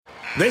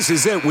This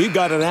is it. We've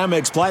got an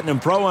Amex Platinum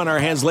Pro on our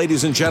hands,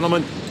 ladies and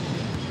gentlemen.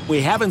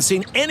 We haven't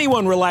seen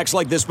anyone relax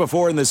like this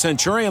before in the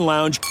Centurion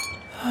Lounge.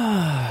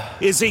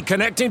 Is he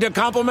connecting to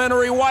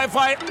complimentary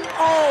Wi-Fi?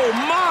 Oh,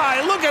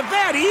 my. Look at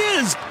that. He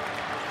is.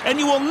 And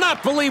you will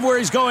not believe where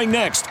he's going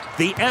next.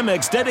 The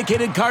Amex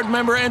dedicated card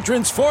member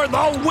entrance for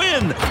the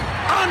win.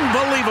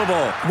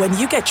 Unbelievable. When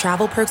you get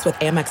travel perks with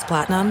Amex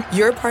Platinum,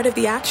 you're part of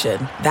the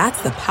action.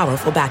 That's the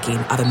powerful backing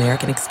of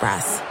American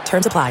Express.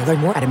 Terms apply. Learn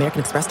more at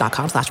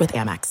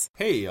americanexpress.com/withAmex.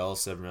 Hey, y'all.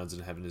 7 Rounds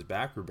in Heaven is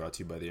back. We're brought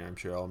to you by the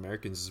Armchair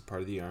All-Americans as a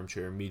part of the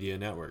Armchair Media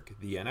Network.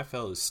 The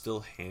NFL is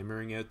still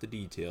hammering out the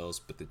details,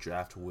 but the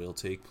draft will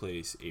take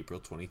place April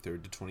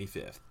 23rd to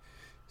 25th.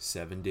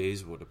 7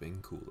 days would have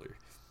been cooler.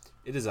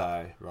 It is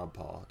I, Rob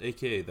Paul,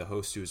 a.k.a. the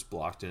host who has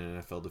blocked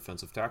an NFL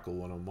defensive tackle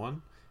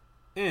one-on-one.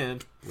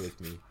 And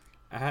with me,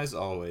 as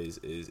always,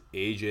 is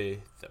AJ,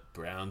 the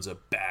Browns are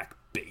back,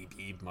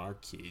 baby,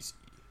 Marchese.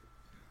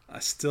 I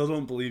still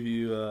don't believe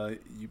you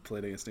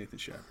played against Nathan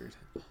Shepard.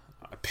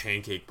 I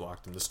pancake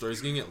blocked him. The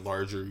story's going to get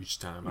larger each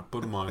time. I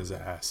put him on his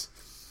ass.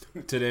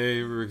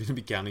 Today, we're going to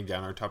be counting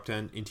down our top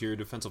 10 interior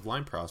defensive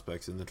line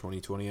prospects in the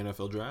 2020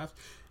 NFL Draft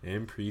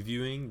and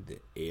previewing the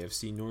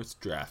AFC North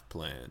draft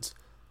plans.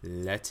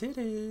 Let's hit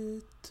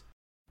it.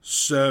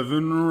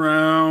 7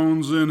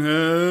 rounds in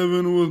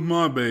heaven with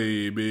my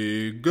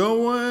baby.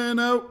 Going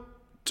out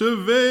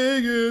to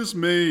Vegas,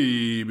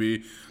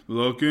 maybe.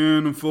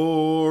 Looking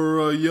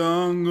for a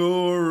young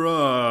or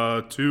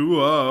a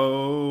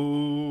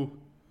 2-0.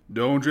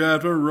 Don't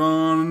draft a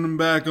running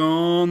back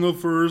on the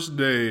first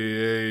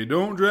day.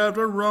 Don't draft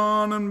a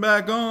running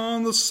back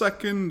on the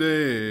second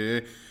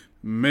day.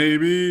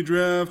 Maybe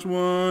draft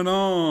one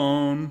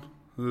on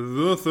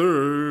the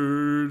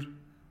third.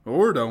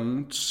 Or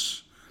don't.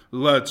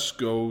 Let's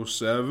go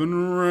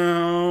 7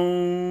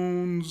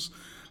 rounds.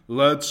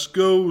 Let's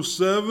go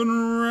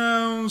 7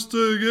 rounds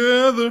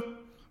together.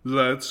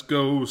 Let's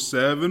go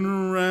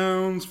 7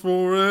 rounds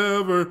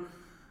forever.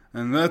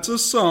 And that's a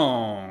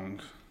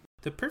song.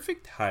 The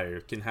perfect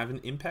hire can have an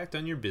impact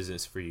on your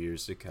business for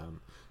years to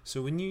come.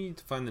 So when you need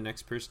to find the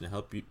next person to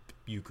help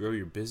you grow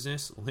your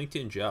business,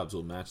 LinkedIn Jobs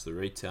will match the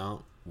right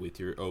talent with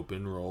your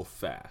open role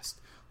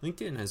fast.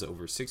 LinkedIn has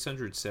over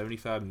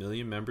 675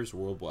 million members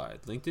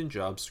worldwide. LinkedIn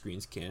Jobs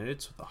screens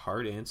candidates with the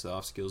hard and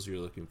soft skills you're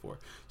looking for,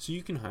 so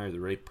you can hire the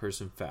right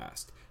person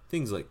fast.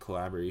 Things like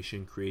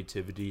collaboration,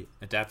 creativity,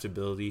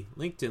 adaptability.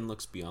 LinkedIn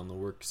looks beyond the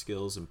work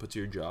skills and puts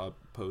your job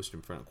post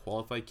in front of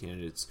qualified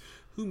candidates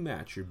who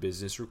match your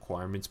business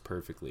requirements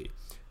perfectly.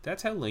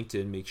 That's how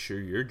LinkedIn makes sure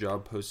your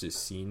job post is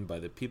seen by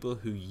the people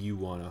who you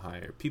want to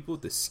hire, people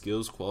with the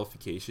skills,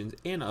 qualifications,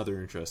 and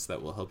other interests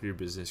that will help your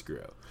business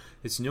grow.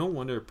 It's no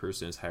wonder a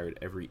person is hired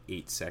every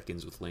 8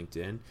 seconds with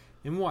LinkedIn,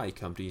 and why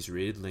companies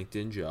rated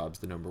LinkedIn Jobs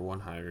the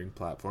 #1 hiring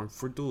platform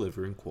for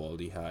delivering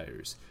quality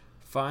hires.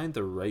 Find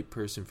the right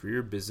person for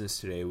your business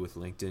today with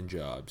LinkedIn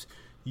Jobs.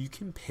 You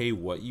can pay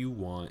what you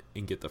want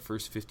and get the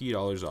first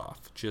 $50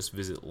 off. Just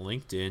visit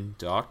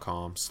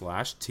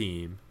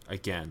linkedin.com/team.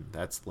 Again,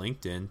 that's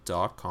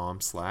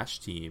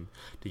linkedin.com/team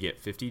to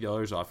get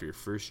 $50 off your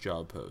first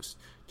job post.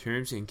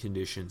 Terms and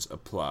conditions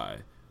apply.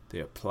 They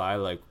apply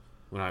like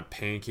when I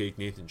pancake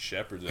Nathan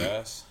Shepard's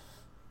ass.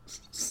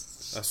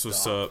 That's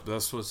what's up.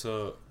 That's what's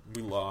up.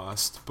 We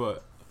lost,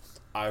 but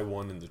I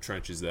won in the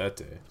trenches that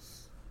day.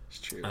 It's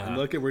true. And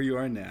look at where you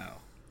are now.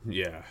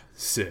 Yeah,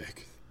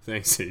 sick.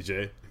 Thanks,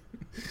 AJ.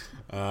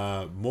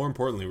 More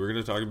importantly, we're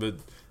going to talk about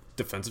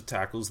defensive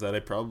tackles that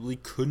I probably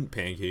couldn't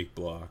pancake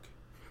block.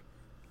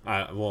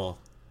 I don't know.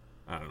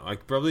 I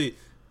could probably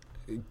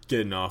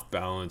get an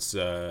off-balance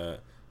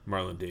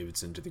Marlon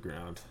Davidson to the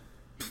ground.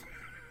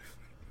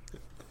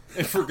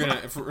 if we're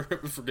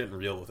getting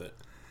real with it.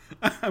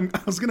 I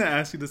was gonna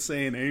ask you to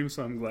say a name,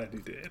 so I'm glad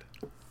you did.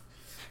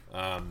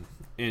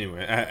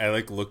 Anyway, I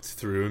looked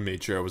through and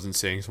made sure I wasn't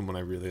saying someone I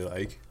really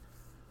like.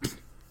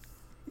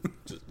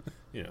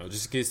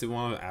 just in case they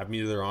want to add me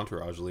to their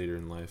entourage later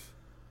in life.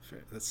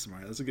 That's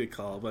smart. That's a good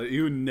call. But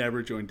you would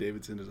never join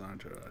Davidson as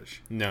entourage.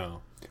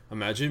 No.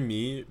 Imagine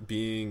me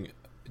being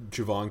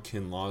Javon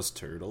Kinlaw's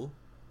turtle.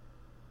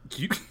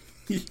 You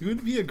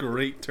would be a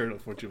great turtle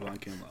for Javon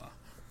Kinlaw.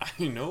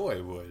 I know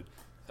I would.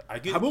 I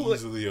could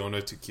easily own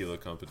a tequila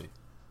company.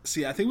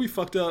 See, I think we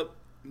fucked up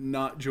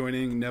not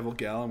joining Neville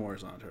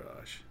Gallimore's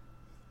entourage.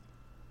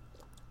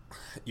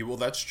 Yeah, well,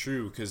 that's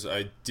true, because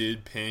I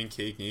did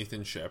pancake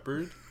Nathan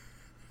Shepard,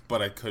 but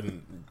I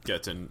couldn't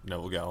get to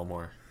Neville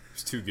Gallimore.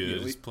 He's too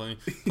good. He's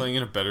playing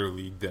in a better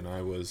league than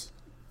I was.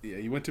 Yeah,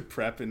 you went to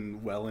prep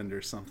in Welland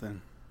or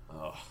something.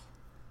 Oh,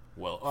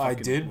 well, I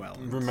did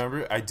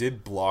remember. I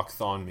did block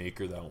Thon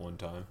Maker that one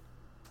time.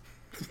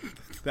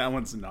 That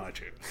one's not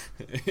true.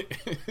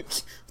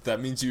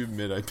 That means you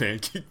admit I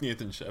pancaked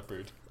Nathan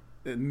Shepard.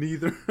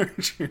 Neither are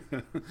true.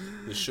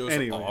 The show's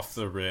off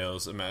the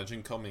rails.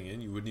 Imagine coming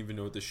in, you wouldn't even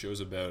know what the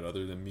show's about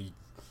other than me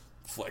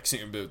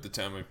flexing about the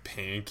time I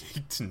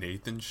pancaked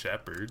Nathan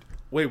Shepard.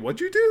 Wait,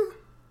 what'd you do?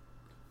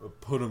 I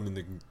put him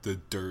in the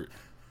dirt.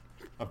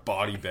 I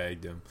body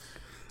bagged him.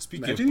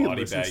 Speaking Imagine of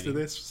body he listens bagging, to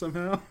this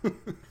somehow.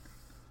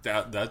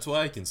 That's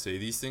why I can say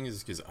these things,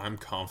 is because I'm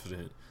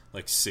confident.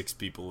 Like 6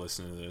 people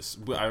listen to this.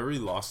 I already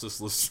lost us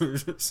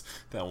listeners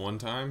that one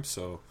time,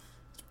 so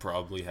it's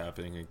probably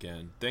happening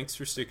again. Thanks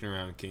for sticking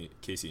around,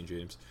 Casey and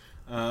James.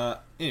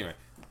 Anyway,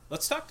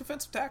 let's talk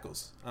defensive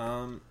tackles.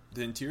 The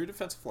interior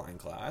defensive line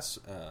class,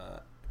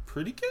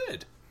 pretty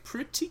good.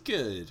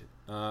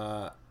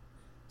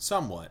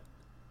 Somewhat.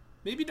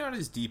 Maybe not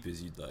as deep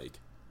as you'd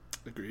like.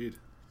 Agreed.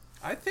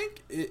 I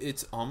think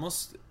it's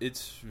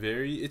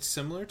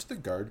similar to the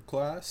guard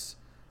class.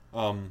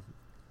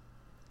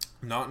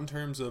 Not in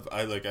terms of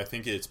I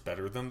think it's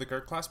better than the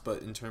guard class,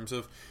 but in terms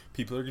of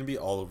people are going to be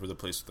all over the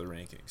place with their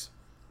rankings.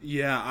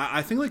 Yeah,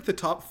 I think like the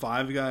top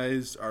 5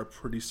 guys are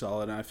pretty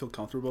solid, and I feel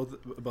comfortable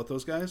about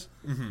those guys.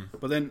 Mm-hmm.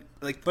 But then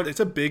but it's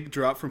a big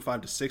drop from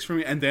 5 to 6 for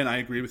me. And then I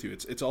agree with you;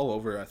 it's all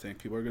over. I think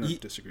people are going to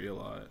disagree a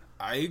lot.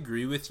 I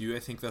agree with you. I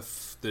think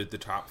the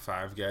top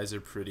 5 guys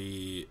are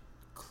pretty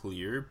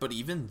clear, but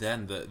even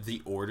then,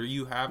 the order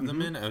you have them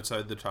in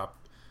outside the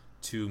top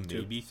 2,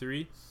 maybe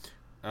 3.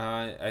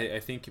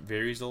 I think it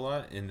varies a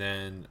lot, and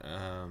then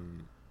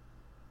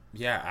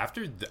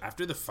after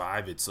the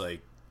 5, it's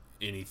like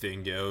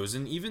anything goes.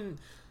 And even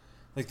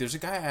like there's a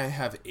guy I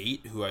have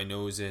 8 who I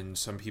know is in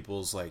some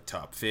people's like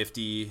top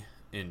 50,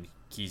 and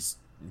he's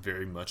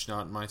very much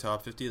not in my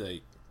top 50.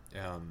 Like,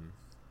 and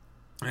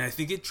I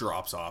think it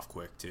drops off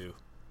quick too.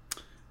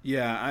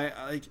 Yeah,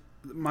 I like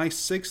my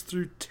 6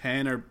 through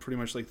 10 are pretty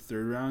much like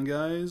 3rd round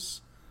guys.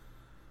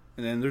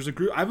 And then there's a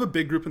group. I have a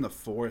big group in the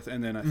 4th,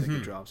 and then I think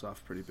it drops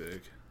off pretty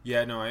big.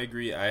 Yeah, no, I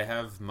agree. I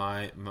have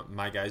my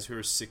guys who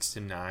are 6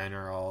 to 9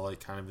 are all like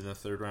kind of in the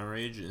 3rd round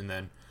range, and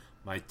then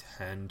my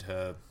 10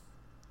 to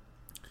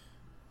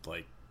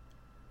like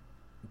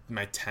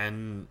my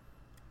 10,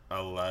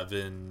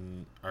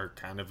 11 are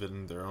kind of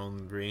in their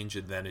own range,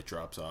 and then it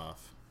drops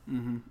off.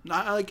 Mm-hmm.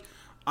 I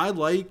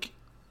like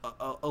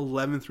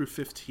 11 through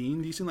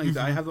 15 decent. Like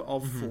I have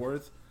all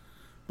 4th.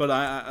 But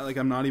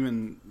I'm not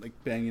even like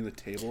banging the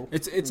table.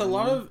 It's a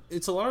lot of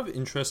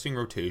interesting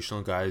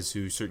rotational guys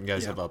who certain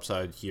guys have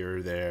upside here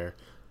or there,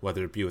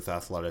 whether it be with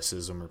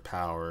athleticism or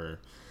power.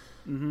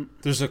 Mm-hmm.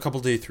 There's a couple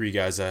day 3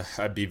 guys that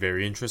I'd be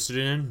very interested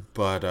in,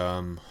 but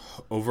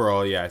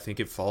overall, I think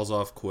it falls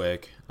off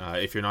quick.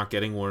 If you're not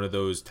getting one of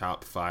those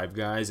top 5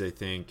 guys, I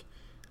think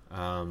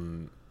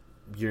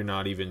you're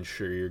not even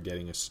sure you're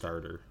getting a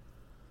starter.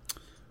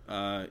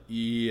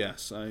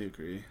 Yes, I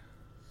agree.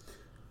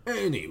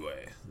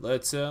 Anyway,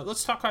 let's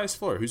talk highest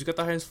floor. Who's got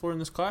the highest floor in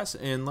this class?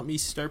 And let me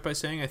start by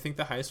saying I think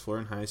the highest floor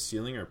and highest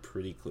ceiling are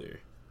pretty clear.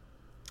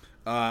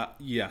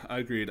 Yeah, I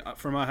agreed.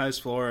 For my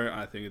highest floor,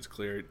 I think it's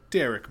clear.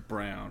 Derek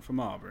Brown from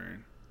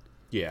Auburn.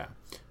 Yeah.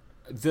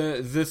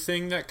 The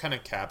thing that kind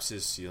of caps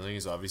his ceiling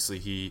is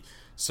obviously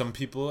some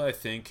people I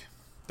think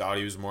thought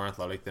he was more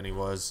athletic than he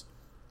was.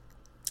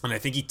 And I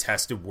think he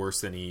tested worse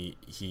than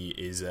he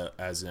is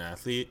as an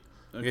athlete.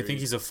 Like, I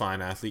think he's a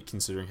fine athlete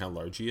considering how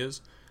large he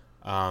is.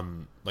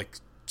 Like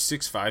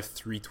 6'5",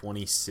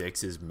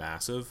 326 is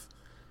massive,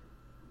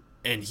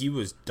 and he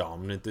was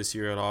dominant this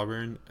year at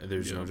Auburn.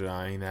 There's no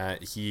denying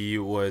that. He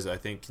was, I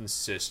think,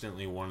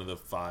 consistently one of the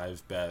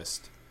 5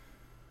 best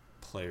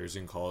players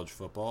in college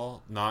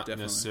football. Not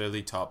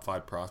necessarily top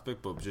 5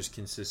 prospect, but just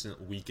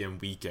consistent week in,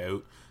 week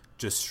out,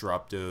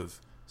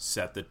 disruptive,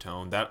 set the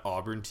tone. That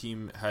Auburn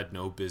team had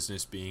no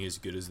business being as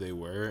good as they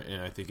were,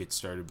 and I think it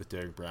started with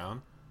Derek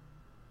Brown.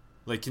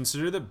 Like,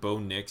 consider that Bo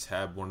Nix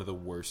had one of the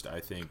worst,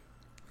 I think,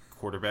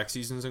 quarterback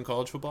seasons in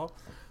college football,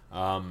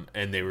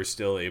 and they were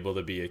still able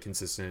to be a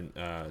consistent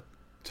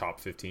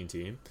top 15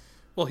 team.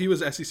 Well, he was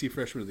SEC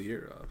Freshman of the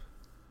Year, Rob.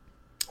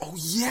 Oh,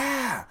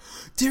 yeah!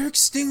 Derek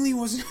Stingley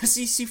was an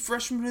SEC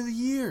Freshman of the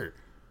Year.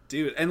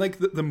 Dude, and like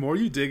the more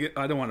you dig it,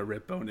 I don't want to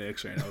rip Bo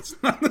Nix right now.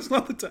 That's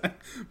not the time.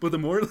 But the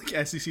more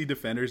like SEC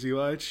defenders you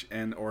watch,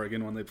 and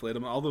Oregon when they played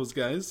them, all those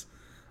guys,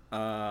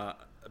 Bo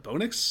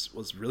Nix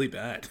was really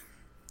bad.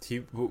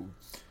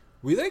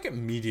 We like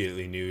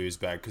immediately knew he was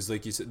bad because,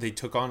 like you said, they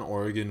took on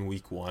Oregon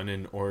week 1,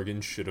 and Oregon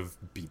should have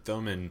beat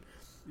them. And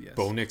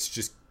Bo Nix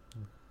just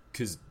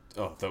because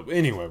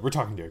anyway, we're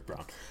talking Derek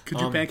Brown. Could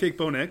you pancake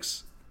Bo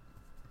Nix?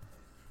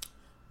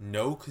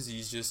 No, because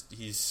he's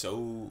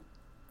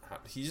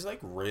like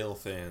rail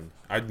thin.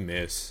 I'd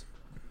miss.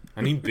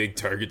 I need big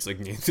targets like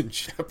Nathan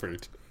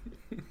Shepard.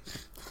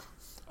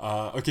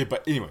 Okay,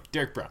 but anyway,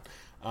 Derek Brown.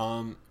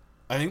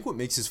 I think what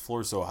makes his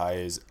floor so high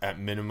is, at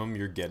minimum,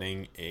 you're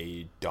getting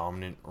a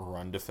dominant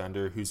run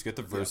defender who's got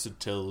the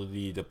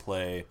versatility to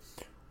play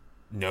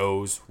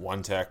nose,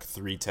 1-tech,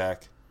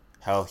 3-tech.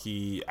 Hell,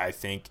 I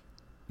think,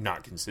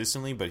 not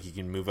consistently, but he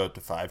can move out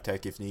to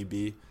 5-tech if need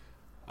be.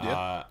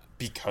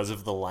 Because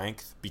of the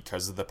length,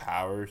 because of the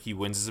power. He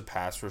wins as a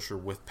pass rusher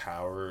with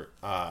power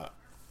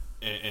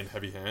and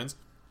heavy hands.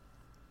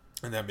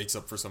 And that makes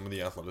up for some of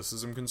the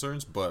athleticism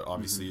concerns, but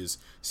obviously his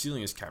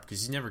ceiling is capped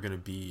because he's never going to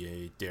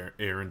be a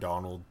Aaron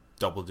Donald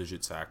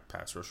double-digit sack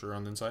pass rusher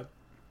on the inside.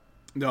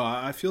 No,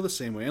 I feel the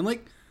same way. And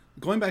like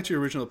going back to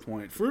your original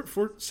point, for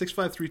 6'5",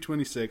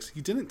 326,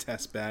 he didn't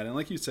test bad. And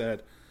like you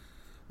said,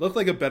 looked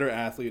like a better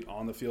athlete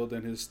on the field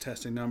than his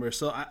testing numbers.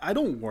 So I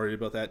don't worry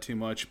about that too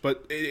much.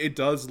 But it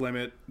does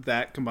limit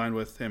that, combined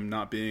with him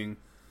not being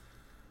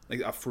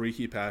like a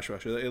freaky pass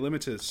rusher. It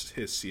limits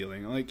his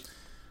ceiling.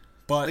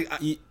 But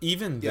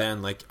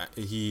then,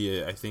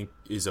 he I think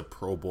is a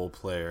Pro Bowl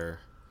player.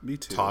 Me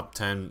too. Top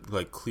 10,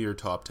 clear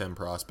top 10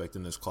 prospect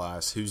in this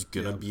class, who's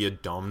going to be a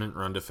dominant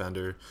run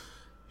defender,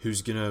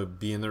 who's going to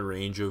be in the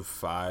range of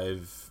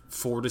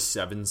 4 to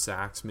 7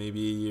 sacks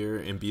maybe a year,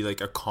 and be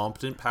a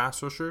competent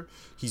pass rusher.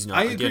 He's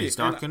not, he's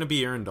not going to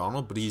be Aaron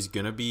Donald, but he's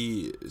going to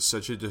be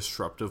such a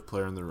disruptive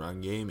player in the run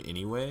game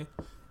anyway.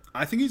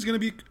 I think he's going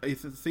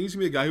to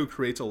be a guy who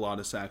creates a lot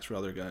of sacks for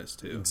other guys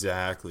too.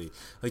 Exactly.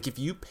 If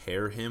you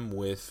pair him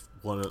with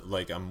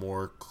a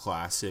more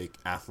classic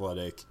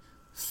athletic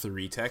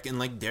 3-tech,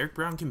 and Derek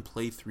Brown can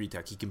play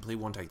 3-tech, he can play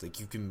 1-tech,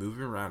 you can move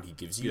him around, he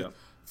gives you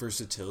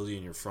versatility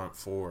in your front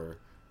four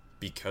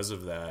because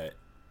of that.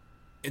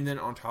 And then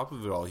on top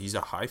of it all, he's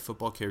a high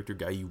football character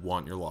guy you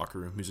want in your locker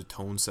room, who's a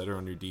tone setter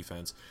on your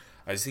defense.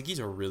 I just think he's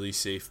a really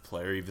safe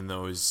player, even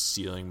though his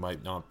ceiling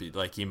might not be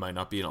he might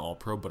not be an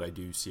all-pro, but I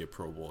do see a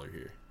Pro Bowler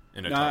here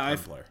and a top 10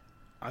 player.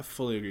 I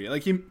fully agree.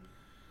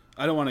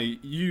 I don't want to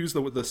use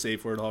the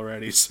safe word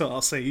already, so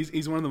I'll say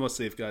he's one of the most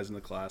safe guys in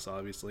the class,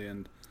 obviously.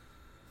 And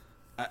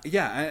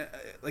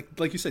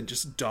like you said,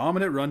 just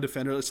dominant run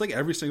defender. It's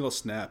every single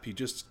snap he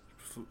just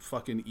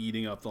fucking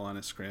eating up the line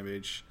of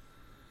scrimmage.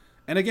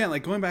 And again,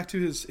 going back to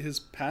his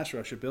pass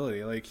rush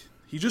ability,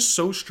 he's just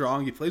so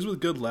strong. He plays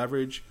with good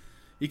leverage.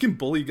 He can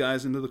bully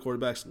guys into the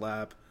quarterback's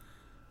lap.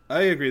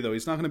 I agree, though.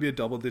 He's not going to be a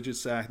double-digit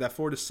sack. That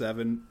 4 to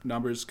 7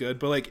 number is good.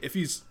 But if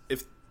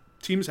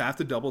teams have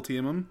to double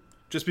team him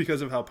just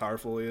because of how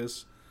powerful he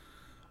is,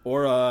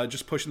 or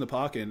just pushing the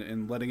pocket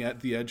and letting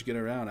the edge get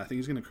around, I think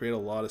he's going to create a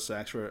lot of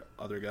sacks for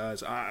other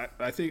guys. I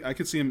think I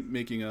could see him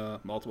making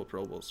multiple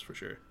Pro Bowls for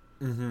sure.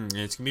 Mm-hmm. And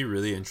it's going to be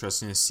really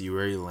interesting to see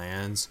where he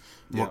lands,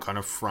 what kind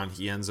of front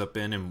he ends up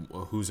in, and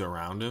who's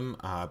around him.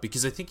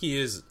 Because I think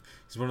he's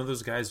one of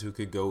those guys who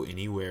could go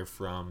anywhere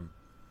from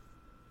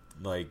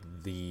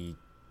the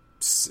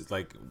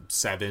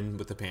 7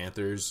 with the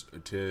Panthers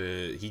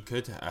to he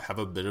could have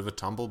a bit of a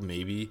tumble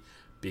maybe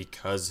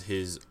because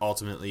his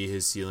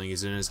ceiling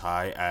isn't as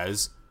high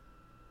as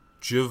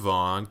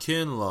Javon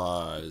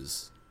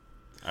Kinlaw's,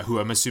 who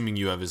I'm assuming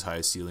you have his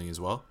highest ceiling as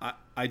well.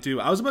 I do.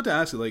 I was about to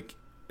ask you,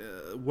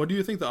 what do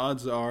you think the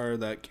odds are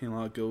that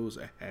Kinlaw goes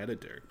ahead of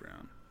Derek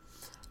Brown?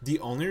 The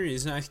only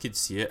reason I could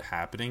see it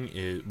happening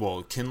is,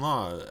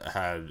 Kinlaw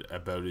had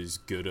about as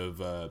good of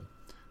a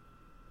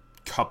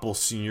couple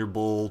Senior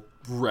Bowl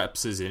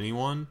reps as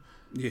anyone.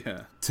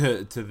 Yeah.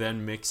 To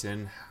then mix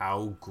in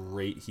how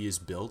great he is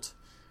built.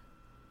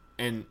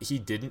 And he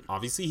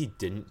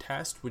didn't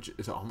test, which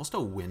is almost a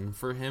win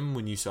for him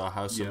when you saw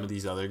how some of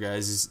these other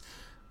guys,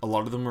 a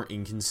lot of them were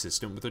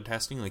inconsistent with their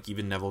testing.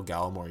 Even Neville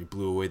Gallimore, he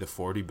blew away the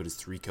 40, but his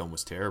 3-cone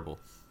was terrible.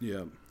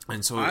 Yeah.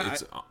 And so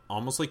it's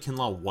almost like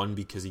Kinlaw won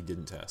because he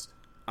didn't test.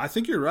 I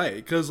think you're right.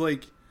 Because,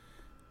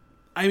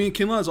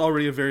 Kinlaw is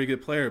already a very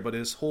good player, but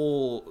his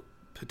whole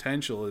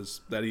potential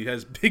is that he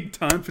has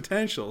big-time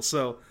potential.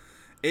 So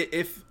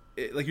if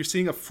you're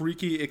seeing a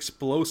freaky,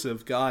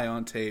 explosive guy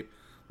on tape,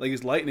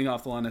 he's lightning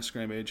off the line of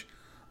scrimmage,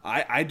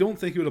 I don't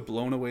think he would have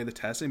blown away the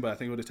testing, but I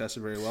think he would have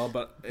tested very well.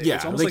 But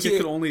it's almost it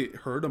could only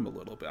hurt him a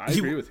little bit. I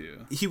agree with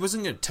you. He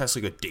wasn't going to test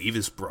like a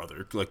Davis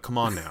brother. Come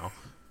on now.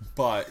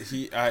 But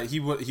he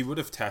would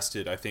have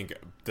tested, I think,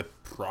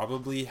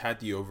 probably had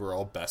the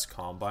overall best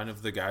combine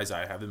of the guys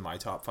I have in my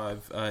top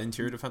 5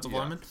 interior defensive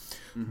linemen.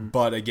 Mm-hmm.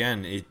 But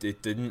again,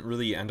 it didn't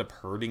really end up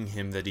hurting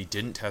him that he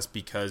didn't test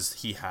because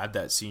he had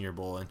that Senior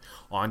Bowl. And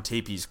on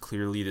tape, he's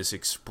clearly this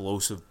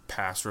explosive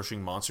pass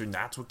rushing monster. And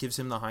that's what gives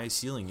him the highest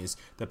ceiling is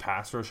the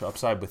pass rush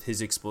upside with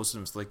his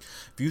explosiveness.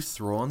 If you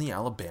throw on the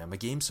Alabama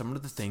game, some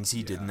of the things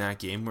he did in that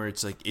game where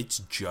it's it's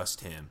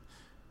just him.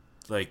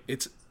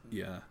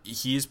 Yeah,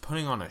 he is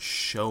putting on a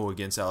show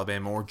against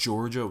Alabama or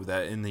Georgia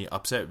that in the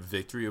upset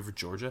victory over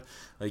Georgia.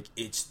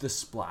 It's the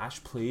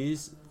splash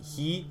plays.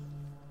 He's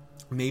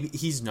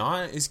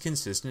not as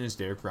consistent as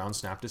Derek Brown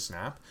snap to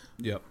snap.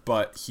 Yep.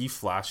 But he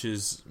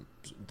flashes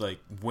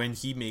when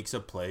he makes a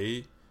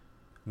play.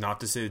 Not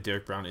to say that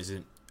Derek Brown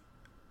isn't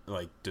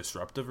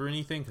disruptive or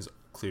anything, because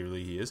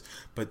clearly he is.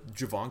 But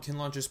Javon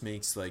Kinlaw just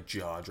makes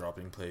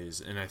jaw-dropping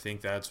plays, and I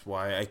think that's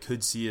why I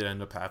could see it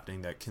end up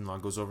happening that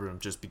Kinlaw goes over him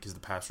just because the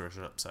pass rush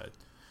upside.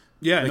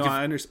 Yeah,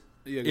 I understand.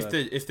 Yeah,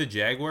 if the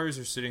Jaguars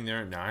are sitting there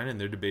at 9 and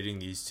they're debating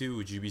these two,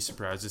 would you be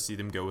surprised to see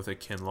them go with a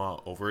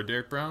Kinlaw over a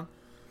Derek Brown?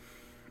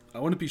 I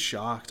wouldn't be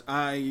shocked.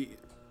 It'd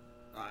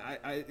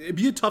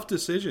be a tough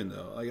decision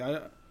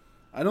though.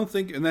 I don't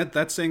think, and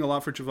that's saying a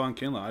lot for Javon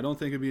Kinlaw. I don't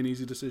think it'd be an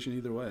easy decision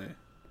either way.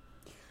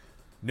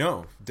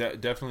 No,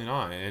 definitely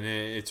not. And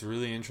it's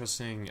really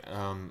interesting.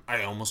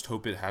 I almost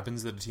hope it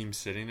happens that a team's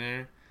sitting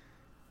there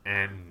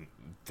and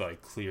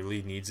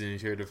clearly needs an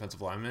interior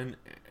defensive lineman.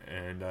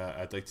 And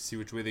I'd like to see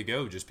which way they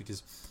go, just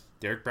because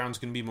Derek Brown's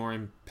going to be more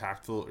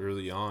impactful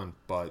early on,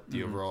 but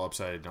the overall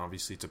upside, and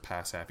obviously it's a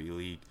pass-happy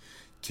league.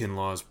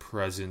 Kinlaw's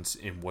presence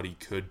in what he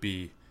could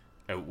be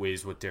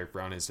outweighs what Derek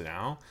Brown is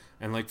now.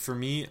 And like for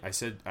me, I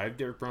said I have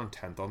Derek Brown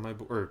 10th on my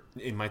or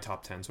in my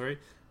top 10, sorry.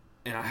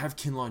 And I have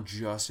Kinlaw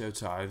just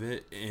outside of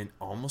it. And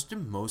almost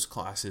in most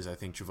classes, I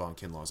think Javon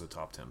Kinlaw is a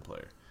top 10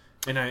 player.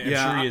 And I'm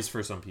sure he is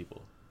for some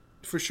people.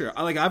 For sure.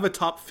 I have a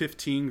top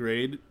 15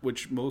 grade,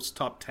 which most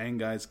top 10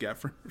 guys get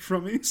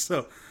from me.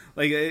 So,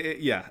 like,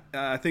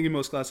 I think in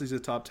most classes he's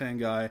a top 10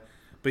 guy.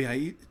 But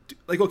yeah,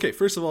 okay,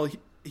 first of all,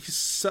 he's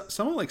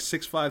someone like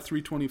 6'5",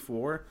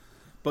 324,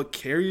 but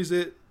carries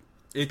it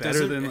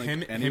better than like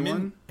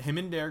anyone. Him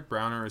and Derek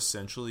Brown are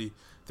essentially,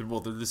 they're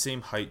the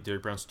same height.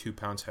 Derek Brown's 2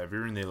 pounds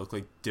heavier, and they look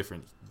like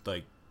different,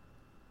 like,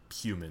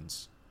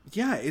 humans.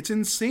 Yeah, it's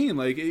insane.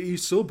 Like,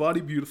 he's so body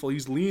beautiful.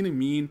 He's lean and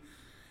mean.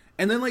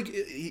 And then, like,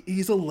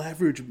 he's a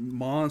leverage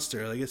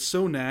monster. Like, it's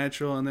so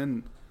natural. And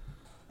then,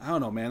 I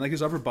don't know, man. Like,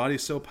 his upper body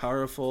is so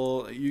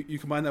powerful. You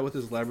combine that with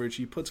his leverage.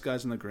 He puts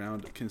guys on the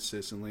ground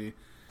consistently.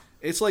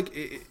 It's like,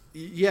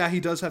 he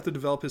does have to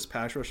develop his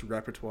pass rush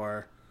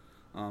repertoire.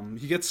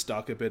 He gets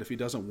stuck a bit if he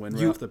doesn't win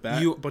right off the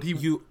bat.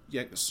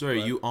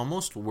 You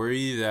almost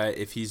worry that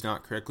if he's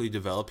not correctly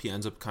developed, he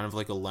ends up kind of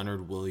like a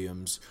Leonard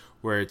Williams,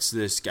 where it's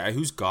this guy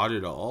who's got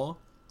it all,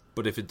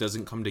 but if it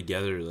doesn't come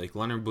together, like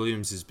Leonard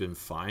Williams has been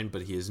fine,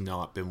 but he has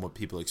not been what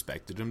people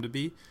expected him to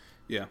be.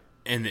 Yeah.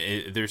 And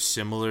they're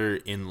similar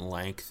in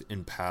length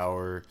and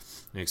power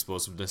and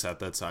explosiveness at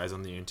that size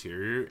on the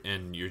interior,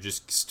 and you're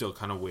just still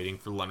kind of waiting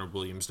for Leonard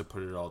Williams to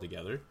put it all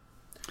together.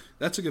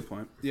 That's a good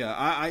point. Yeah,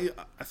 I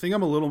think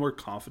I'm a little more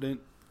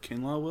confident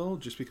Kinlaw will,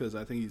 just because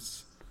I think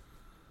he's,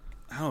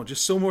 I don't know,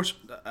 just so more.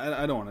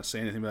 I don't want to say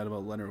anything bad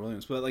about Leonard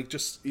Williams, but like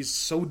just he's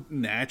so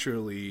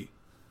naturally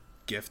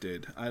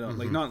gifted. I don't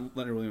like not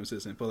Leonard Williams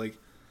isn't, but like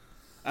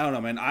I don't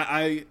know, man.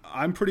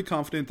 I'm pretty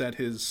confident that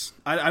his.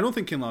 I don't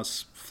think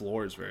Kinlaw's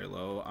floor is very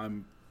low.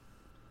 I'm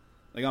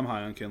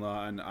high on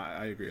Kinlaw, and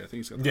I agree. I think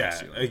he's got the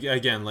highest ceiling.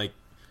 Again, like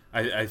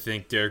I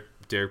think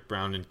Derek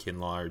Brown and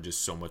Kinlaw are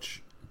just so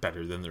much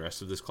better than the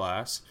rest of this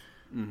class.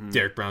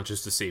 Derek Brown's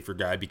just a safer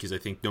guy because I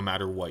think no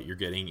matter what, you're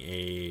getting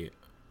a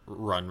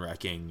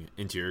run-wrecking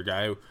interior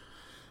guy.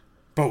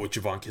 But with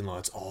Javon Kinlaw,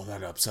 it's all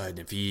that upside. And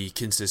if he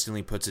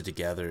consistently puts it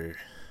together,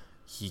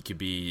 he could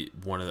be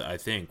one of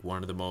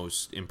the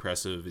most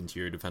impressive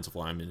interior defensive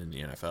linemen in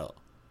the NFL.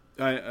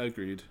 I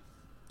agreed.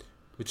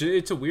 Which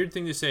it's a weird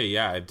thing to say.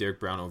 Yeah, I have Derek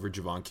Brown over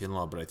Javon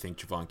Kinlaw, but I think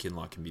Javon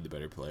Kinlaw can be the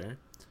better player.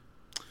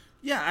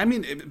 Yeah, I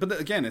mean, but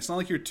again, it's not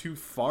like you're too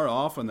far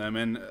off on them,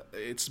 and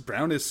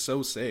Brown is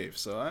so safe,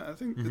 so I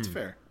think it's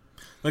fair.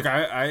 Like,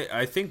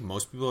 I think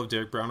most people have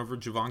Derek Brown over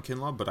Javon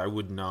Kinlaw, but I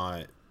would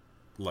not,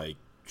 like,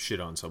 shit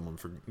on someone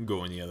for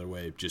going the other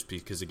way, just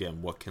because,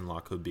 again, what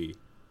Kinlaw could be.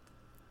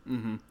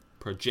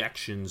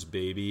 Projections,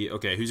 baby.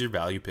 Okay, who's your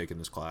value pick in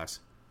this class?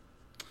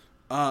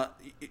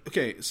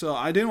 Okay, so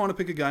I didn't want to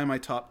pick a guy in my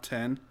top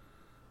 10,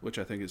 which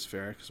I think is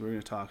fair, because we're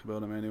going to talk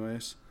about him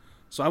anyways.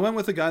 So I went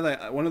with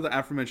one of the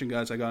aforementioned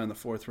guys I got in the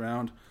 4th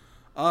round,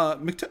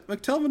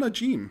 McTelvin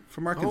Ajim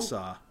from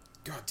Arkansas. Oh,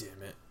 God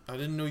damn it! I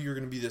didn't know you were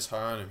going to be this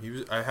high on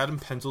him. I had him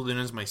penciled in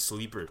as my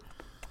sleeper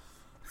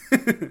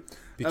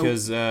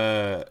because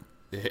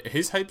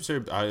his hypes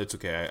are. It's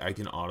okay. I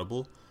can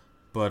audible,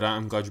 but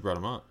I'm glad you brought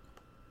him up.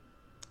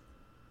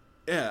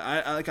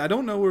 Yeah, I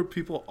don't know where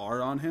people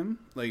are on him.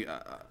 Like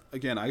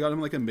again, I got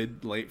him like a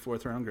mid-late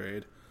 4th round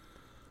grade.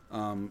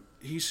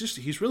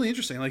 He's really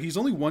interesting. Like, he's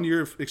only 1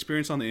 year of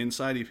experience on the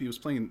inside. He was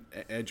playing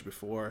edge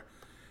before.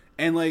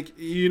 And, like,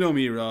 you know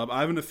me, Rob.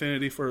 I have an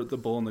affinity for the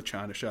bull in the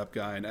china shop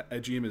guy, and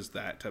Ajim is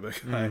that type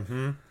of guy.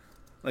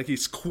 Like,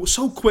 he's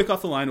so quick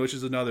off the line, which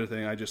is another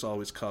thing I just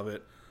always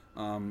covet.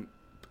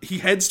 He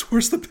heads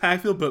towards the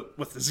backfield, but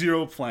with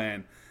zero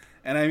plan.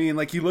 And, I mean,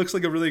 like, he looks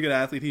like a really good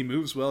athlete. He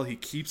moves well. He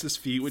keeps his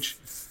feet, which...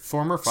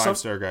 Former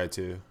 5-star guy,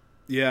 too.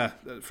 Yeah,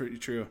 pretty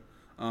true.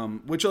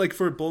 Which, like,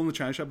 for a bull in the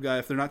china shop guy,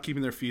 if they're not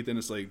keeping their feet, then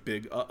it's like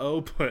big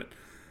uh-oh. But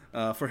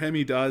for him,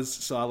 he does,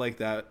 so I like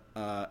that.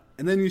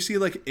 And then you see,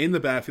 like, in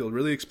the backfield,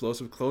 really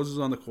explosive, closes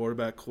on the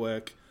quarterback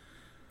quick.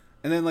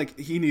 And then, like,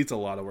 he needs a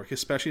lot of work,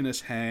 especially in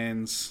his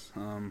hands.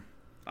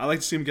 I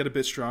like to see him get a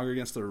bit stronger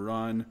against the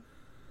run.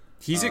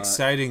 He's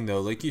exciting, though.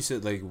 Like you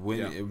said, like,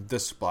 the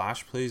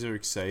splash plays are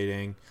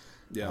exciting.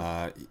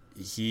 Yeah.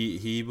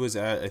 He was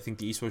at, I think,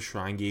 the East West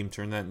Shrine game,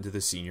 turned that into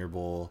the Senior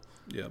Bowl.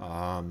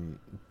 Yeah.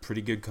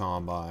 Pretty good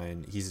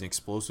combine. He's an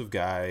explosive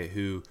guy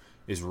who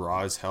is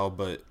raw as hell,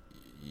 but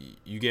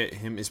you get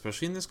him,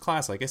 especially in this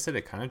class, like I said,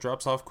 it kind of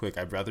drops off quick.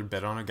 I'd rather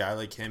bet on a guy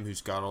like him who's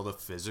got all the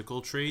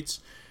physical traits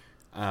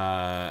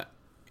than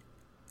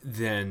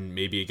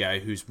maybe a guy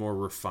who's more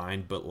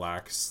refined but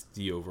lacks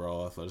the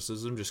overall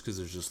athleticism, just because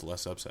there's just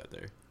less upside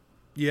there.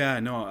 Yeah,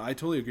 no, I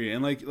totally agree.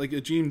 And like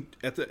Ajim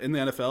in the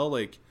NFL,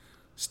 like,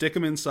 stick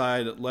him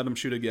inside, let him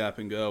shoot a gap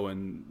and go,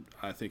 and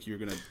I think you're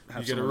gonna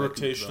have a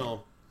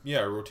rotational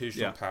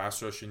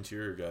pass rush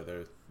interior guy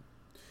there.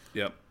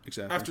 Yep,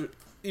 exactly.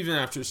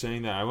 After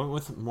saying that, I went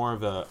with more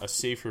of a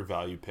safer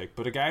value pick,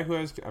 but a guy who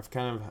I've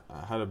kind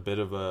of had a bit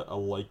of a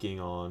liking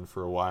on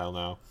for a while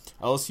now.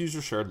 LSU's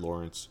Rashard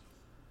Lawrence.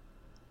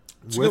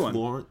 It's a good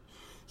one.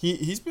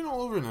 He's been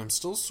all over, and I'm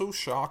still so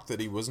shocked that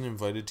he wasn't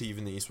invited to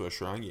even the East-West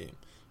Shrine game.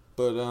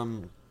 But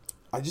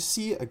I just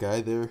see a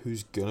guy there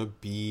who's gonna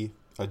be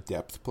a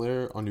depth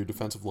player on your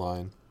defensive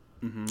line,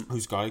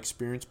 who's got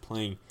experience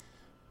playing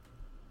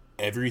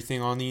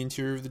everything on the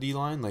interior of the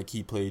D-line. Like,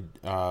 he played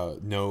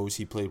nose,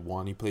 he played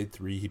 1, he played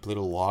 3, he played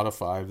a lot of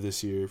 5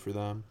 this year for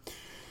them.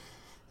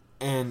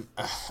 And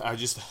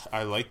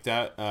I like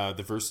that,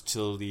 the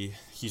versatility.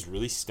 He's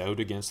really stout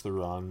against the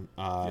run.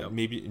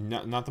 Maybe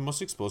not the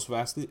most explosive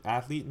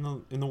athlete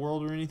in the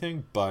world or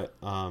anything, but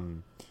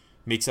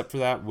makes up for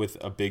that with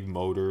a big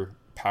motor,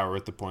 power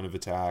at the point of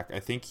attack. I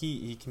think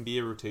he can be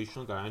a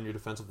rotational guy on your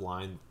defensive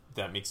line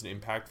that makes an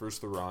impact versus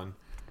the run.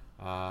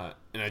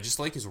 And I just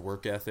like his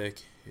work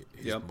ethic,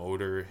 his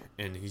motor,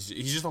 and he's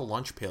just a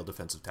lunch pail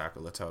defensive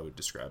tackle. That's how I would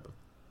describe him.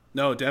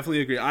 No,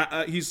 definitely agree.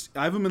 I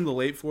have him in the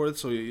late fourth,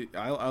 so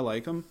I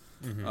like him.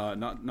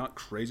 Not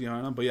crazy high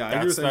on him, but yeah, I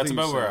agree with that's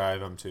about where I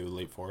have him too,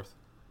 late fourth.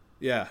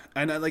 Yeah,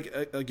 and I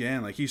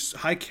like he's a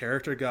high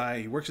character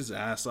guy. He works his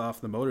ass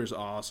off. The motor's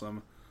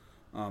awesome.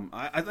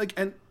 I like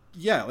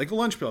like a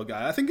lunch pail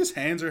guy. I think his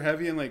hands are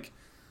heavy, and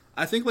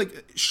I think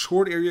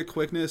short area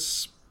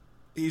quickness.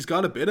 He's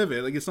got a bit of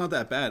it. Like, it's not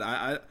that bad.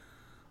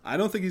 I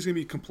don't think he's gonna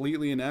be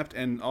completely inept,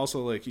 and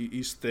also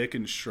he's thick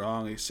and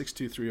strong. He's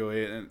 6'2",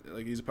 308,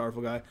 and he's a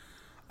powerful guy.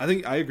 I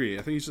agree.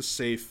 I think he's a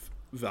safe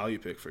value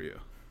pick for you.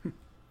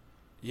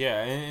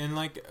 Yeah, and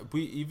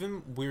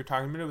we were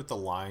talking about it with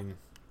the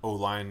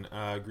O-line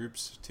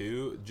groups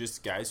too.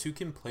 Just guys who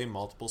can play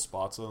multiple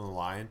spots on the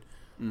line.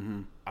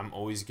 I'm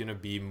always gonna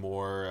be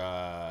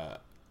more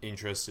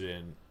interested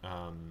in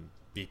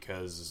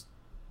because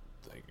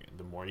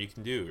the more you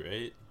can do,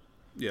 right?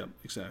 Yeah,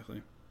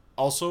 exactly.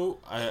 Also,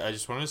 I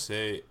just want to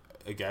say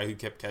a guy who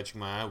kept catching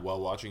my eye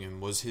while watching him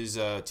was his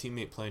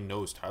teammate playing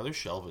nose, Tyler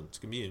Shelvin. It's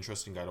going to be an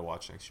interesting guy to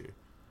watch next year.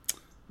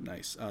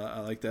 Nice. I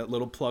like that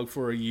little plug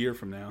for a year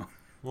from now.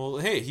 Well,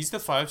 hey, he's the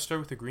 5-star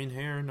with the green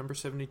hair, number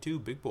 72,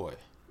 big boy.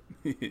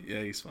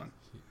 Yeah, he's fun.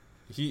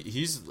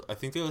 He's I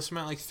think they list him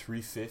at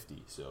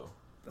 350, so...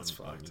 That's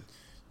fucked.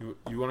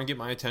 You want to get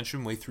my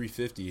attention, weigh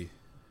 350.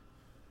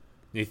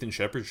 Nathan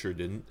Shepard sure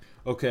didn't.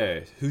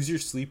 Okay, who's your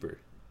sleeper?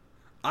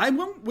 I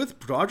went with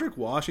Broderick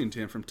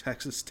Washington from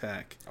Texas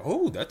Tech.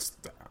 Oh,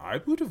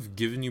 I would have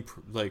given you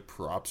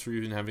props for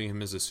even having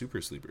him as a super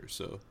sleeper.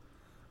 So,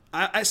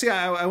 I see.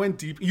 I went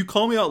deep. You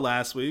called me out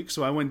last week,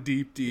 so I went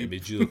deep. It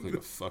made you look like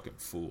a fucking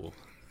fool.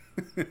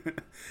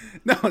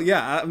 No,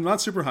 yeah, I'm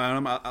not super high on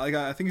him.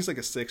 I think he's a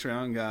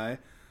 6th-round guy,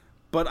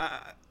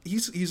 but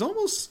he's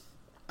almost.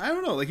 I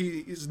don't know.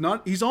 He's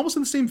not. He's almost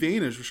in the same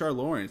vein as Rashard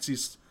Lawrence.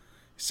 He's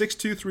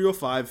 6'2",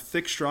 305,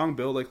 thick, strong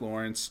build like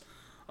Lawrence.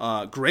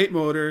 Great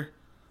motor.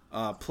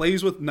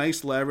 Plays with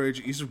nice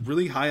leverage. He's a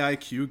really high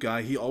IQ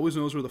guy. He always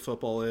knows where the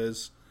football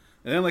is.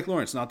 And then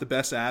Lawrence, not the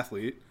best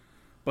athlete,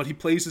 but he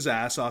plays his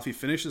ass off. He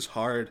finishes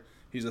hard.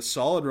 He's a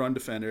solid run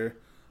defender.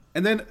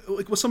 And then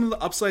with some of the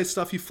upside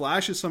stuff, he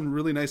flashes some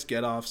really nice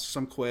get-offs,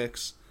 some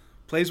quicks.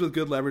 Plays with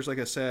good leverage, like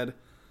I said.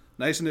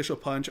 Nice initial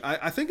punch.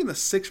 I think in the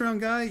 6th-round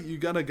guy, you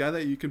got a guy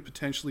that you can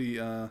potentially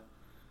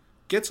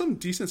get some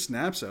decent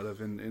snaps out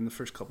of in the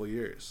first couple of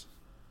years.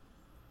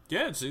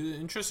 Yeah, it's an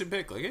interesting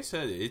pick. Like I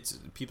said,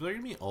 people are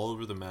gonna be all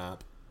over the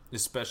map,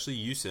 especially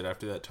you said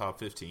after that top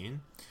 15.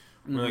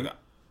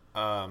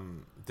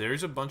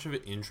 There's a bunch of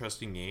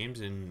interesting games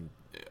and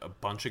a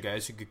bunch of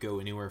guys who could go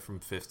anywhere from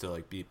 5th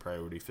to be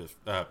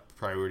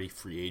priority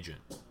free agent.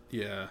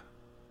 Yeah,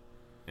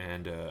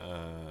 and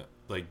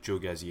Joe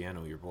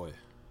Gaziano, your boy.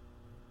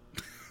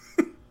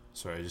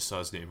 Sorry, I just saw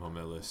his name on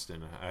my list,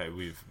 and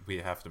we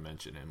have to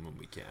mention him when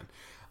we can.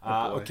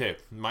 Okay,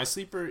 my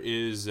sleeper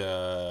is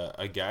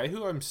a guy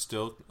who I'm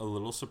still a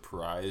little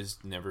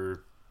surprised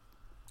never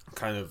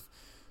kind of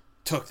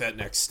took that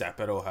next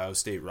step at Ohio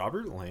State.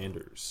 Robert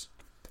Landers.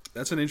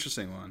 That's an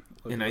interesting one.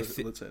 Let's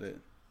hit it.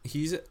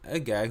 He's a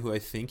guy who I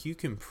think you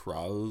can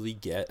probably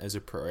get as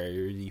a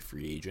priority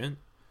free agent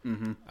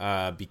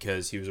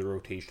because he was a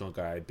rotational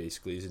guy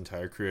basically his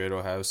entire career at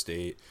Ohio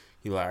State.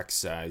 He lacks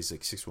size,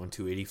 6'1",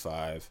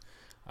 285.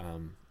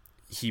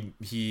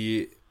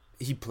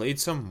 He played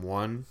some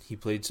 1, he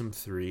played some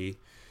 3,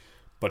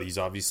 but he's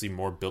obviously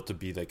more built to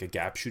be a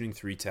gap shooting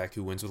 3-tech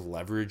who wins with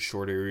leverage,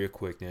 short area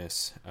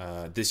quickness.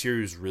 This year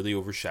he was really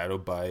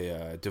overshadowed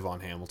by Devon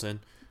Hamilton.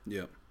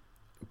 Yeah.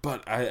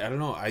 But I don't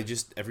know. I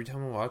just every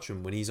time I watch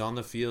him, when he's on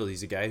the field,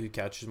 he's a guy who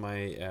catches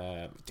my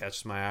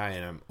eye,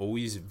 and I'm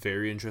always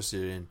very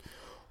interested in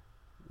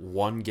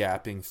one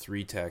gapping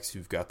 3-techs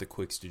who've got the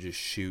quicks to just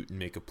shoot and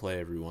make a play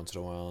every once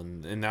in a while,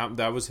 and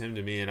that was him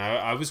to me. And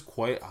I was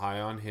quite high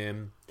on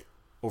him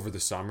over the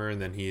summer, and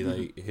then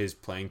he his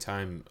playing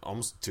time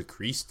almost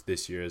decreased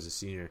this year as a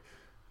senior.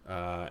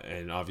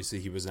 And obviously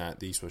he wasn't at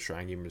the East-West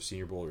Shrine Game or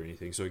Senior Bowl or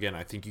anything. So again,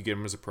 I think you get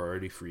him as a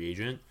priority free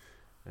agent,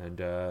 and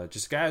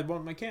just a guy I'd want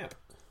in my camp.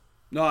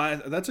 No,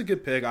 that's a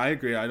good pick. I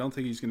agree. I don't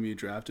think he's going to be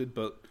drafted,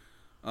 but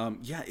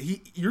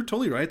you're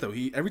totally right though.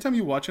 Every time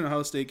you watch an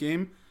Ohio State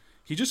game,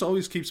 he just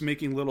always keeps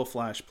making little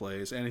flash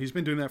plays, and he's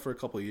been doing that for a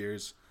couple of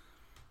years.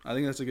 I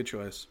think that's a good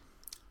choice.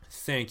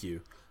 Thank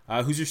you.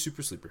 Who's your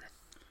super sleeper?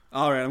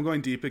 All right, I'm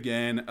going deep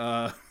again.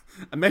 I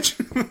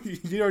mentioned,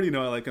 you already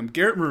know I like him,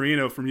 Garrett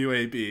Marino from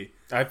UAB.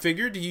 I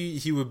figured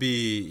he would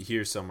be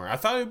here somewhere. I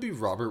thought it would be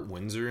Robert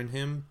Windsor in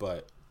him,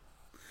 but...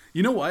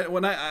 You know what?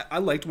 When I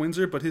liked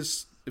Windsor, but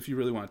if you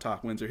really want to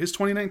talk Windsor, his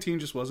 2019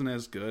 just wasn't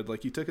as good.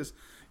 Like, you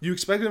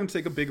expected him to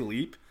take a big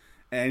leap,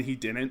 and he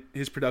didn't.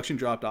 His production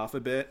dropped off a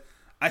bit.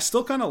 I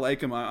still kind of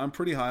like him. I'm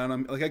pretty high on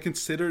him. Like, I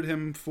considered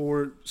him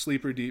for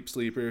deep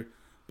sleeper,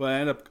 but I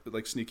ended up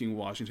like sneaking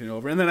Washington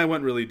over, and then I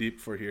went really deep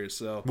for here.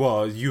 So,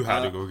 well, you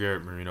had to go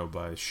Garrett Marino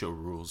by show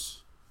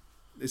rules.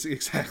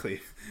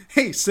 Exactly.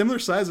 Hey, similar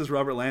size as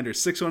Robert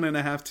Landers,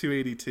 6'1.5",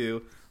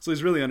 282. So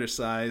he's really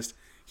undersized.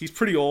 He's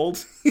pretty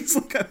old. I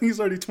think he's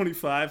already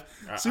 25.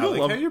 So I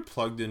like how you're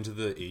plugged into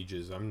the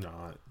ages. I'm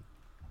not.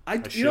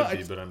 I should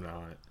be, but I'm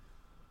not.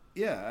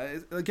 Yeah.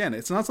 Again,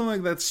 it's not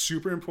something that's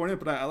super important,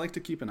 but I like to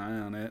keep an eye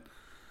on it.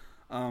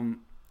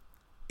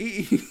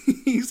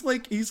 He's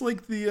like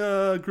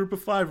the group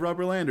of 5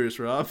 Robert Landers,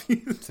 Rob.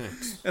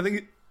 Thanks. I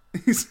think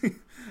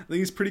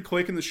he's pretty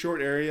quick in the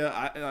short area.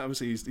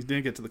 Obviously, he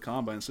didn't get to the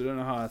combine, so I don't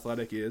know how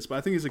athletic he is. But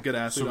I think he's a good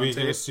athlete. So we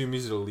can assume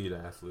he's an elite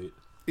athlete.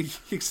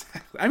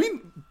 Exactly. I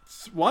mean,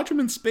 watch him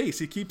in space.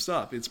 He keeps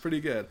up. It's pretty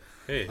good.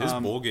 Hey, his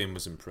bowl game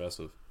was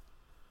impressive.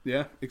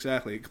 Yeah,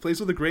 exactly. He plays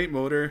with a great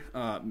motor.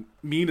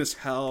 Mean as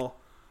hell.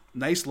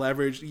 Nice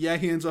leverage. Yeah,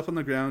 he ends up on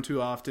the ground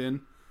too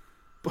often.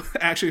 But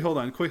actually, hold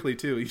on, quickly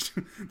too.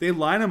 They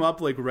line him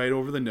up like right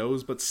over the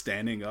nose, but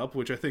standing up,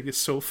 which I think is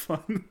so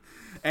fun.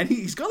 And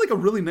he's got like a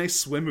really nice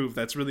swim move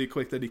that's really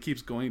quick that he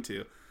keeps going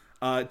to.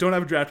 Don't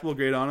have a draftable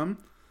grade on him.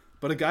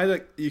 But a guy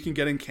that you can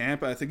get in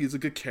camp, I think he's a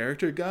good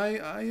character guy.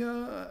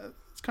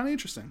 It's kind of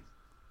interesting.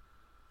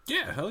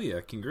 Yeah, hell yeah.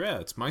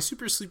 Congrats. My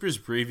super sleeper is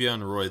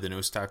Bravion Roy, the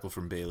nose tackle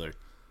from Baylor.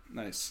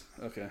 Nice.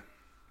 Okay.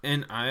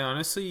 And I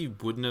honestly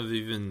wouldn't have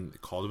even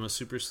called him a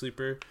super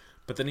sleeper,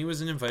 but then he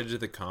wasn't invited to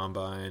the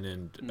combine,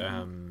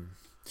 and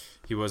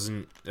he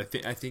wasn't. I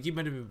think he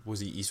might have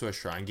was the East West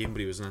Shrine game, but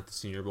he wasn't at the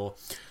Senior Bowl.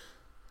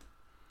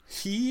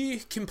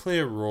 He can play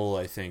a role,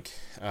 I think,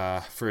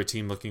 for a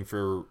team looking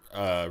for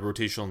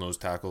rotational nose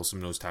tackle,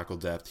 some nose tackle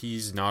depth.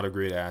 He's not a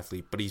great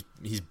athlete, but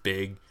he's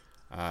big.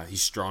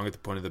 He's strong at the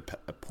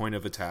point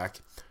of attack.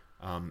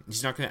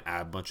 He's not going to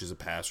add much as a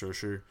pass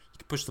rusher. He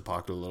can push the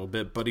pocket a little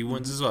bit, but he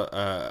wins as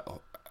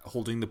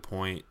holding the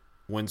point,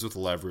 wins with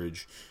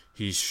leverage.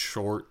 He's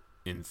short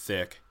and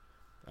thick.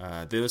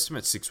 They list him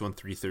at 6'1",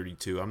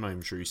 332. I'm not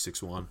even sure he's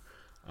 6'1".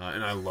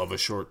 And I love a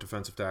short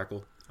defensive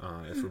tackle,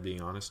 if we're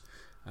being honest.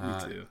 Me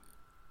too.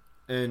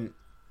 And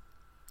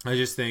I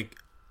just think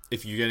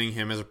if you're getting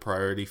him as a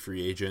priority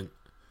free agent,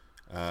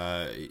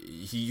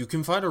 you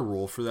can find a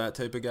role for that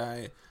type of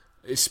guy,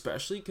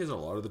 especially because a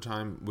lot of the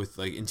time with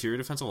like interior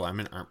defensive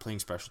linemen aren't playing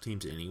special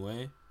teams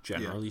anyway,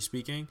 generally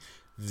speaking,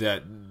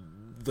 that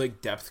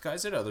like depth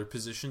guys at other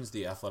positions,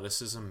 the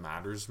athleticism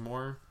matters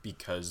more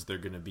because they're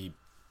going to be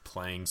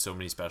playing so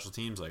many special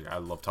teams. Like I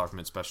love talking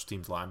about special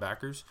teams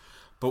linebackers,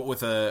 but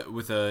with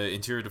a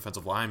interior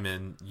defensive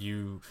lineman,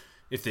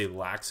 if they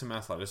lack some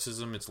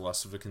athleticism, it's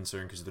less of a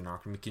concern because they're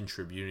not going to be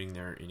contributing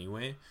there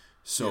anyway.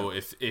 So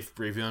if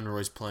Bravion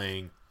Roy's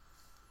playing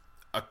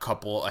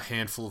a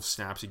handful of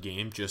snaps a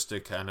game just to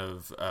kind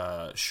of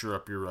shore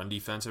up your run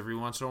defense every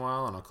once in a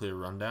while on a clear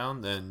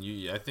rundown, then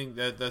I think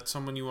that's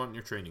someone you want in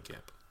your training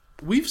camp.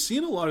 We've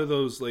seen a lot of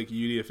those like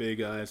UDFA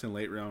guys and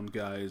late round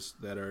guys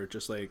that are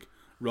just like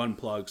run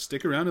plugs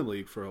stick around in the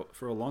league for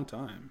a long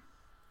time.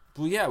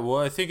 Well,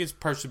 I think it's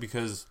partially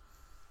because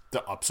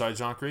the upside's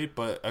not great,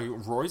 but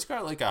Roy's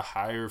got like a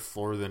higher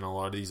floor than a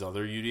lot of these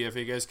other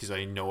UDFA guys because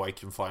I know I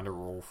can find a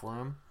role for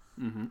him.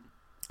 Mm-hmm.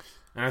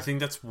 And I think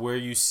that's where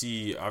you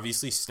see,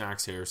 obviously,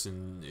 Snacks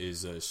Harrison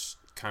is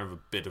kind of a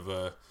bit of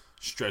a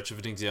stretch of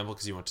an example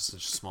because he went to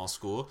such a small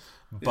school.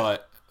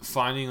 But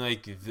finding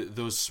like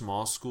those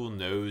small school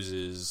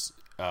noses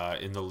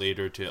in the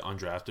later to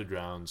undrafted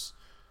rounds,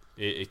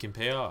 it can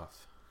pay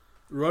off.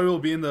 Roy will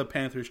be in the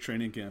Panthers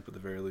training camp at the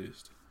very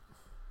least.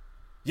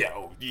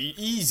 Yeah,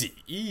 easy.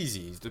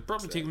 They'd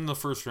probably take him in the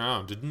first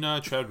round. Didn't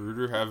Chad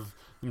Reuter have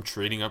them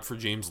trading up for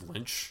James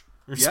Lynch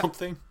or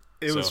something?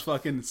 It was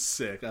fucking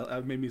sick.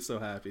 It made me so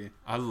happy.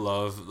 I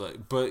love,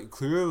 but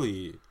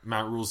clearly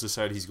Matt Rule's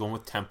decided he's going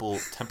with Temple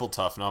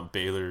Tough, not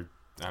Baylor.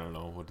 I don't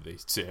know, what do they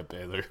say at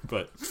Baylor?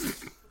 But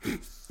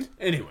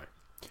anyway,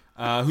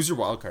 who's your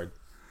wild card?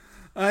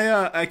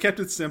 I kept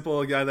it simple.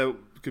 A guy that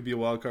could be a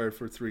wild card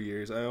for 3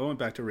 years. I went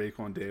back to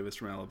Raekwon Davis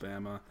from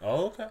Alabama.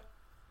 Oh, okay.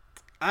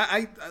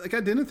 I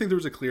didn't think there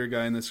was a clear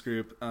guy in this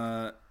group.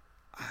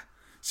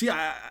 See,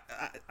 I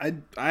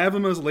have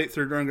him as a late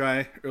third round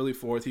guy, early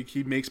fourth.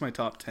 He makes my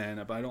top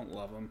 10, but I don't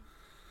love him.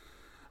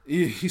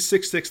 He's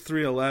 6'6",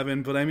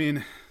 311, but I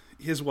mean,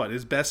 his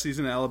best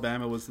season in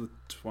Alabama was the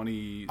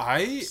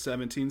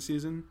 2017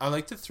 season. I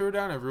like to throw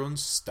down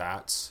everyone's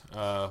stats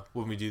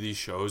when we do these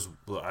shows.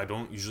 I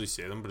don't usually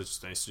say them, but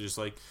it's nice to just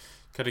like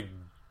kind of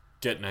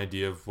get an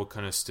idea of what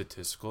kind of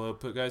statistical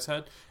output guys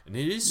had. And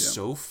it is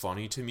so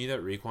funny to me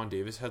that Raekwon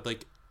Davis had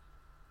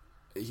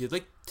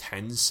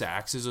 10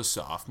 sacks as a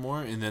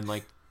sophomore and then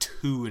like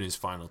 2 in his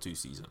final 2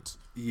 seasons.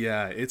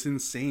 Yeah, it's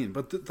insane.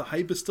 But the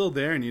hype is still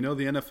there, and the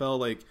NFL,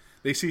 like,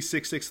 they see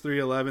 6'6",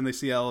 311, they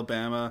see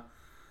Alabama.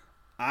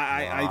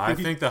 I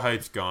think the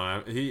hype's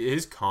gone.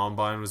 His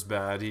combine was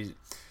bad.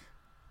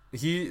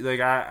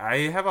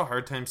 I have a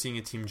hard time seeing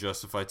a team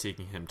justify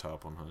taking him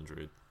top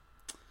 100.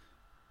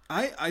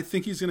 I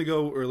think he's going to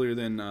go earlier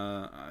than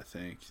I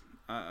think.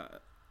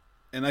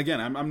 And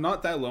again, I'm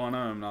not that low on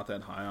him. I'm not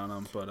that high on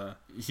him, but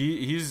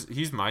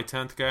he's my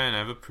 10th guy, and I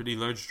have a pretty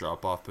large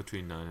drop off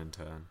between 9 and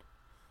 10.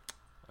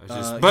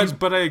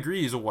 But I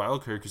agree, he's a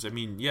wild card because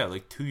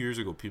like 2 years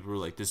ago, people were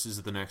like, "This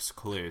is the next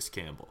Calais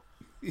Campbell."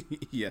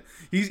 Yeah,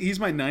 he's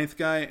my 9th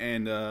guy,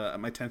 and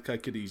my 10th guy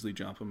could easily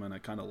jump him, and I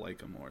kind of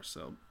like him more.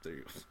 So there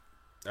you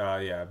go.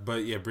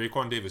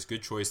 Braquan Davis,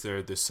 good choice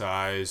there. The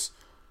size,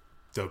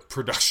 the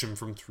production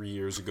from 3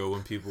 years ago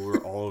when people were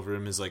all over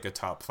him as like a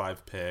top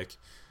 5 pick.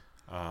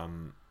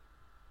 And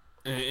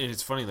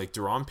it's funny, like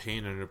Deron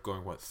Payne ended up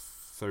going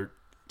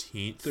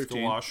 13th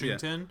to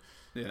Washington.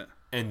 Yeah.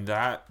 And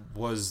that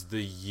was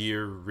the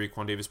year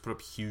Raekwon Davis put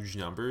up huge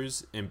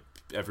numbers, and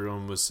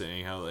everyone was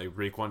saying how like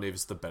Raekwon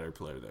Davis is the better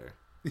player there.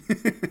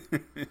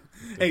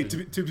 Hey,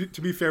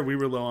 to be fair, we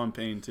were low on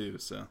Payne too.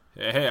 So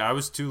hey, I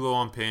was too low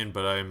on Payne,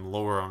 but I'm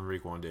lower on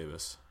Raekwon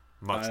Davis,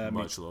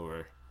 much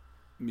lower.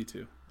 Me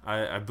too.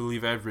 I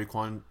believe I have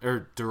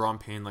Deron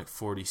Payne like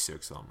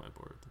 46 on my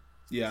board.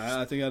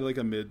 Yeah, I think I had like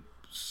a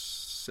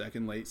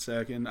mid-second, late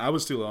second. I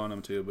was too low on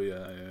him too, but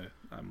yeah,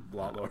 I'm a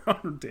lot lower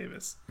on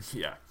Davis.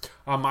 Yeah.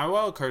 My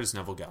wild card is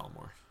Neville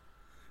Gallimore.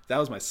 That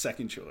was my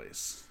second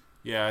choice.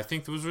 Yeah, I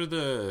think those were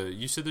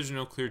you said there's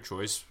no clear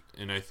choice,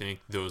 and I think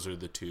those are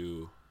the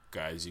two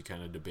guys you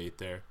kind of debate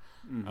there.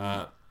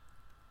 Mm-hmm.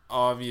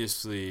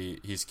 Obviously,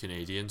 he's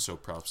Canadian, so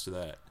props to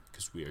that,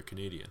 because we are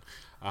Canadian.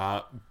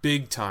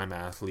 Big-time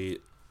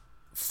athlete,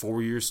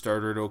 4-year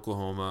starter at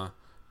Oklahoma.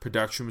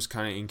 Production was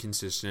kind of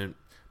inconsistent.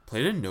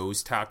 Played a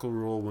nose tackle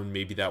role when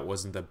maybe that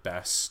wasn't the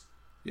best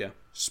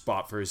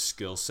spot for his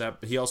skill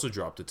set. But he also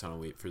dropped a ton of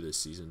weight for this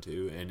season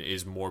too, and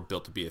is more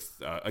built to be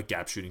a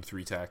gap shooting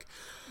 3-tech.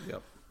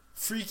 Yep.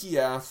 Freaky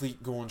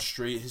athlete going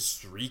straight. His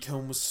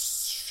 3-cone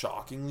was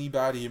shockingly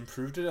bad. He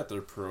improved it at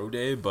their pro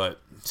day,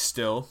 but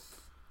still,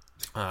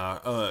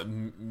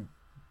 I'm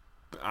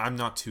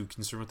not too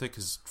concerned with it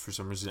because for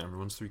some reason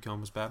everyone's 3-cone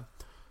was bad.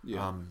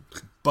 Yeah.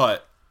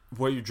 But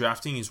what you're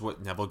drafting is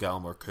what Neville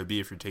Gallimore could be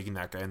if you're taking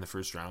that guy in the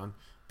first round,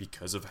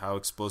 because of how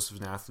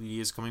explosive an athlete he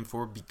is coming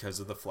forward, because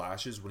of the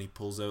flashes when he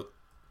pulls out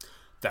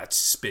that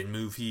spin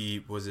move.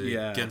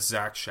 Against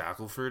Zach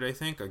Shackelford, I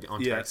think,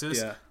 on Texas.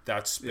 Yeah.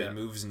 That spin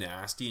move's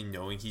nasty, and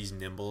knowing he's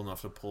nimble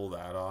enough to pull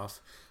that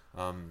off.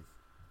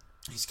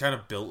 He's kind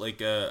of built like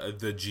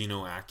the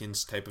Geno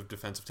Atkins type of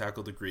defensive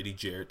tackle, the Grady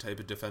Jarrett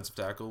type of defensive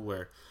tackle,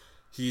 where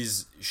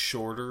he's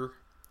shorter,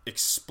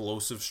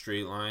 explosive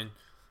straight line,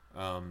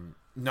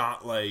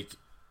 not like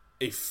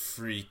a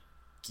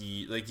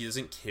freaky, like he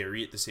doesn't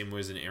carry it the same way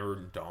as an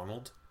Aaron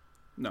Donald.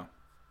 No.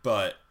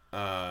 But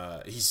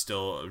he's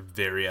still a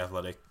very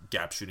athletic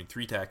gap shooting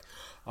 3-tech.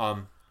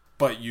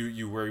 But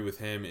you worry with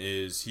him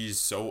is he's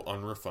so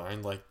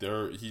unrefined. Like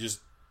he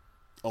just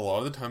a lot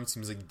of the time it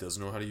seems like he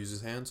doesn't know how to use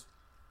his hands.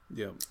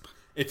 Yeah.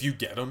 If you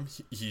get him,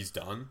 he's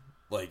done.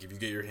 Like if you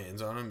get your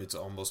hands on him, it's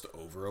almost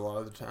over a lot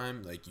of the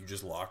time. Like you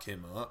just lock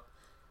him up.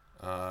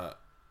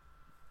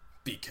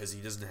 Because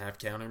he doesn't have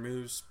counter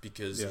moves,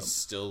 because he's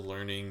still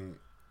learning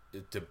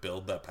to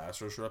build that pass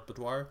rush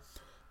repertoire.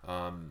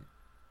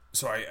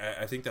 So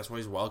I think that's why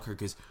he's a wild card,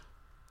 because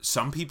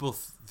some people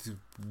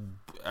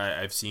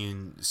I've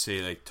seen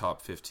say like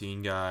top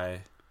 15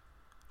 guy.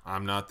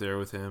 I'm not there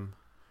with him.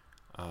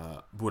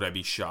 Would I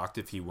be shocked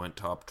if he went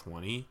top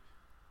 20?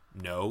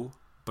 No,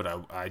 but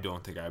I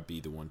don't think I'd be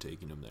the one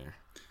taking him there.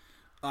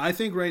 I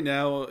think right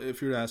now,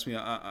 if you were to ask me,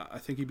 I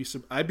think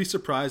I'd be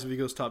surprised if he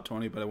goes top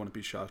 20, but I wouldn't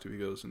be shocked if he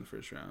goes in the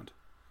first round.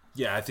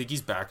 Yeah, I think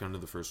he's back under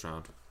the first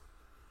round.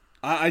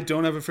 I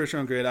don't have a first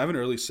round grade. I have an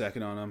early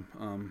second on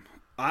him.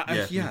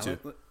 Me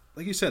too.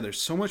 Like you said,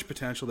 there's so much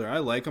potential there. I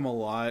like him a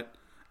lot.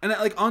 And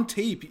like on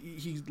tape,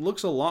 he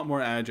looks a lot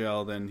more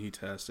agile than he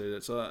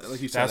tested. So like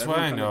you said, that's why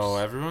I know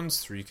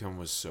everyone's 3-cone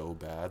was so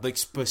bad. Like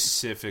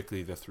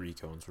specifically, the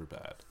 3-cones were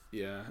bad.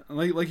 Yeah,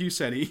 like you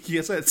said, he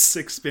has that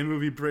 6 spin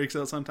move he breaks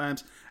out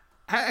sometimes.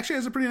 Actually,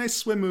 has a pretty nice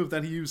swim move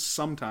that he uses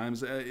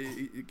sometimes.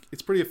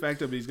 It's pretty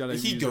effective. But he's got to.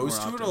 He goes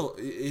to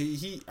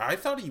it. I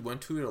thought he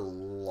went to it a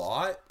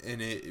lot,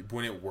 and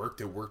when it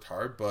worked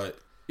hard. But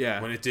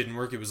when it didn't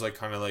work, it was like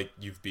kind of like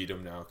you've beat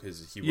him now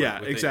because he went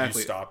with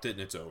exactly. It, you stopped it,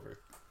 and it's over.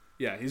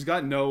 Yeah, he's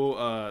got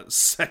no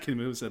second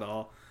moves at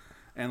all,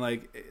 and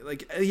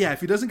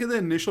if he doesn't get the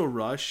initial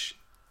rush,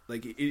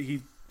 like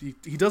he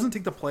doesn't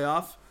take the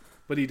playoff,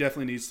 but he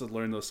definitely needs to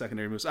learn those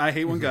secondary moves. I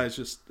hate when guys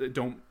just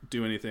don't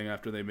do anything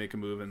after they make a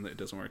move and it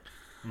doesn't work.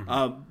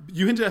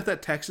 You hinted at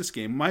that Texas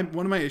game. One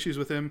of my issues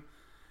with him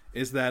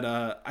is that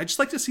I just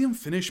like to see him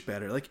finish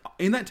better. Like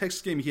in that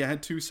Texas game, he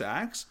had 2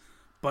 sacks,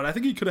 but I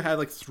think he could have had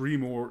like 3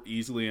 more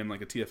easily in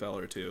like a TFL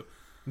or 2.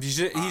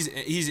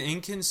 He's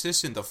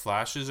inconsistent. The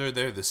flashes are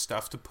there. The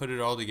stuff to put it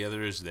all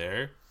together is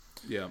there.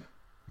 Yeah.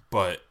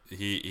 But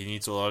he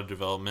needs a lot of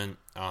development.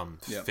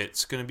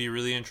 Fit's going to be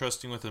really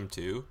interesting with him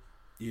too.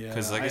 Yeah,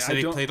 because like I said,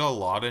 he played a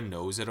lot of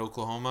nose at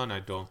Oklahoma, and I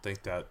don't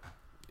think that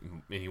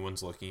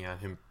anyone's looking at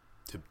him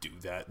to do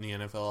that in the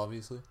NFL.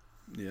 Obviously,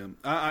 yeah.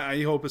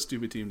 I hope a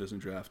stupid team doesn't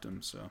draft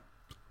him. So,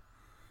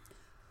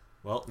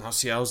 well, now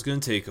Seattle's going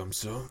to take him.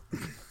 So,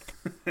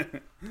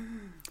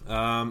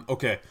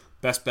 okay,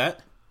 best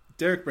bet,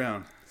 Derek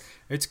Brown.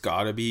 It's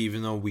gotta be,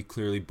 even though we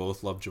clearly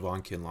both love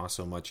Javon Kinlaw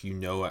so much.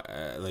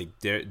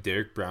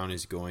 Derek Brown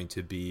is going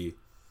to be.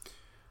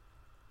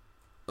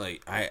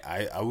 Like,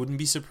 I wouldn't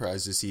be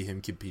surprised to see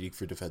him competing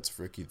for Defensive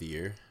Rookie of the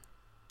Year.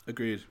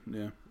 Agreed,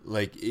 yeah.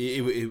 Like,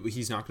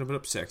 he's not going to put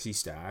up sexy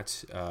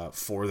stats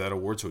for that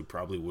award, so he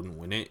probably wouldn't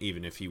win it,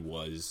 even if he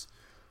was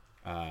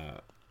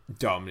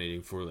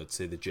dominating for, let's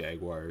say, the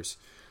Jaguars.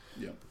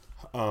 Yeah.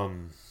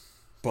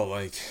 But,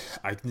 like,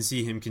 I can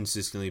see him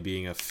consistently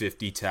being a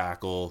 50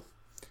 tackle,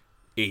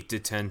 8 to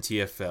 10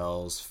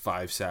 TFLs,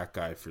 5 sack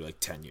guy for,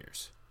 like, 10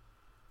 years.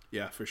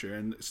 Yeah, for sure.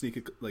 And sneak,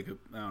 I don't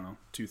know,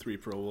 2-3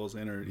 Pro Bowls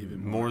in, or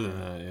even more than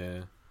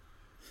that,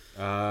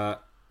 yeah.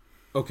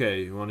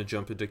 Okay, you want to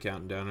jump into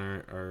counting down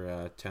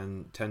our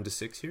 10 to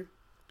 6 here?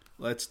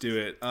 Let's do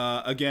it.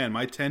 Again,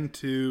 my 10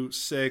 to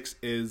 6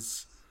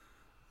 is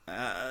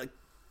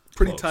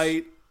pretty close.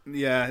 tight.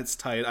 Yeah, it's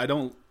tight. I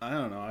don't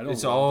know.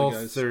 It's all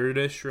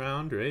third-ish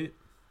round, right?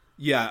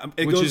 Yeah,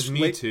 which is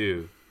me late,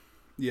 too.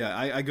 Yeah,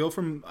 I go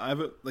from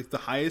the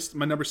highest.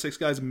 My number 6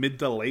 guy is mid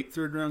to late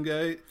third round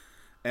guy,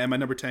 and my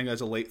number 10 guy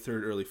is a late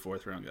third, early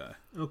fourth round guy.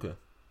 Okay.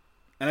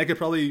 And I could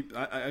probably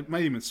I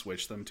might even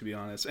switch them, to be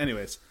honest.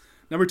 Anyways,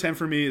 number 10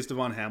 for me is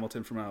Devon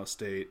Hamilton from Ohio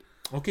State.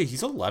 Okay,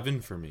 he's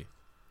 11 for me.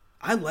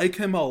 I like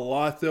him a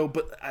lot, though,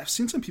 but I've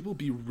seen some people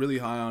be really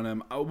high on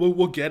him.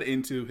 We'll get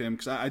into him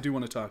because I do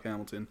want to talk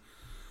Hamilton.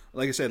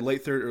 Like I said,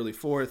 late third, early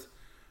fourth.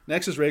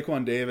 Next is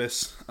Raekwon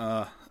Davis,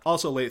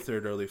 also late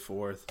third, early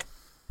fourth.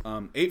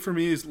 8 for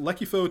me is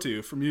Leki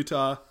Fotu from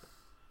Utah.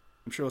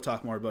 I'm sure we'll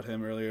talk more about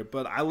him earlier,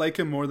 but I like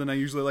him more than I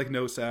usually like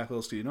nose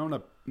tackles. You know,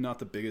 I'm not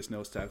the biggest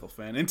nose tackle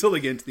fan until they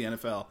get into the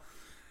NFL.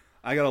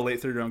 I got a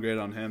late third round grade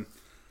on him.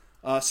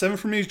 7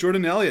 for me is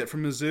Jordan Elliott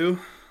from Mizzou.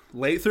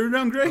 Late third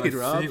round grade,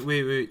 Rob.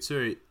 Wait,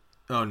 sorry.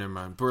 Oh, never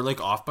mind. But we're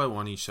like off by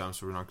one each time,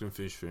 so we're not going to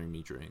finish sharing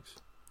me drinks.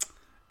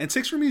 And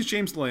 6 for me is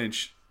James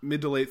Lynch,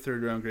 mid to late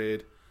third round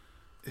grade,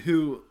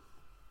 who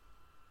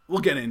we'll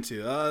get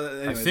into.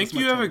 Anyway, I think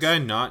you have a guy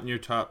not in your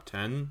top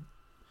 10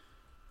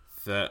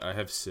 that I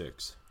have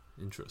 6.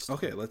 Interesting.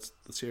 Okay, let's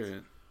hear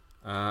it.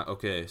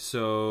 Okay,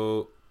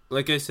 so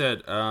like I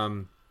said,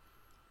 now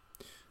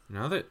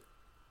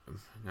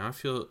I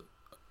feel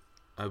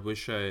I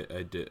wish I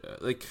did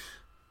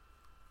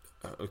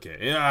okay,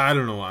 yeah, I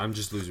don't know. I'm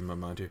just losing my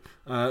mind here.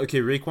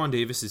 Okay, Raekwon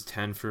Davis is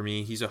 10 for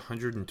me. He's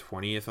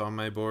 120th on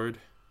my board.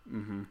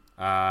 Mm-hmm.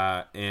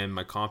 And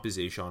my comp is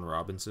Ashawn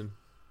Robinson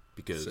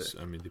because, Sick.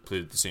 I mean, they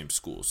played at the same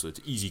school, so it's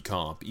easy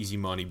comp, easy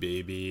money,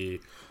 baby.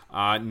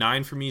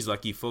 9 for me is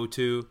Leki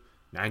Fotu,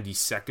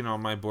 92nd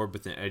on my board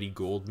with an Eddie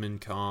Goldman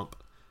comp.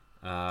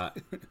 Yeah,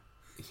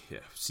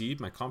 see,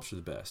 my comps are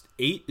the best.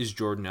 8 is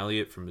Jordan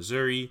Elliott from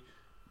Missouri,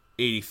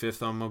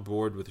 85th on my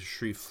board with a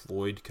Shreve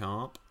Floyd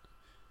comp.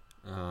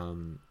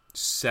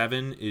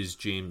 7 is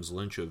James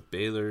Lynch of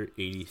Baylor,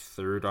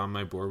 83rd on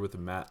my board with a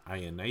Matt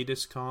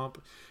Ioannidis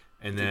comp.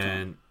 And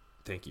then,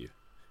 thank you.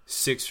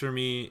 6 for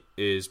me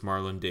is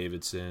Marlon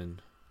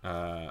Davidson,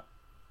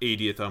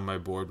 80th on my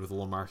board with a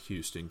Lamar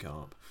Houston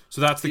comp. So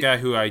that's the guy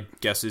who I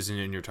guess isn't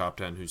in your top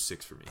 10, who's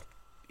 6 for me.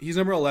 He's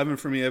number 11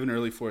 for me. I have an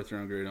early fourth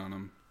round grade on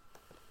him.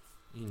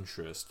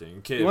 Interesting.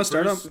 Okay, you want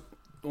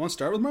to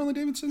start with Marlon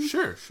Davidson?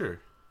 Sure.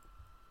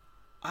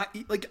 I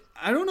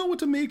don't know what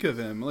to make of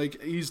him.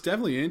 Like, he's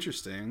definitely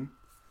interesting.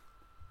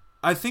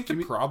 I think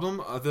the problem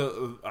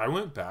I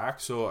went back,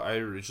 so I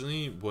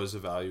originally was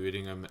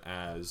evaluating him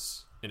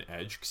as an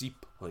edge because he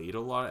played a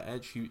lot of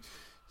edge. He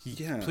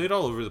played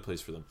all over the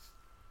place for them,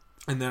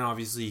 and then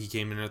obviously he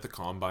came in at the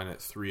combine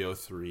at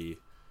 303.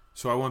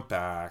 So I went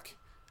back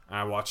and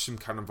I watched him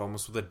kind of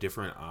almost with a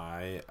different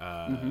eye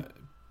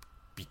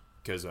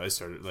because I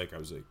was like,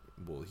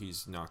 well,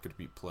 he's not going to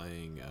be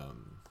playing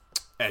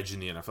edge in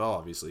the NFL,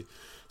 obviously.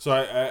 So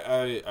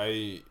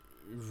I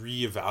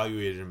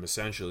reevaluated him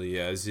essentially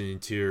as an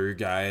interior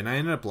guy, and I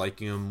ended up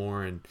liking him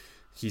more. And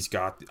he's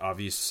got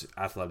obvious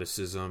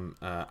athleticism.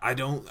 I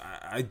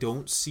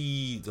don't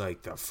see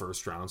like the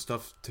first round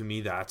stuff. To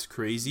me, that's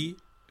crazy.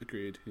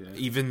 Agreed. Yeah.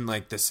 Even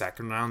like the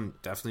second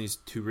round definitely is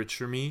too rich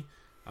for me.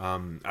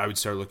 I would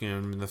start looking at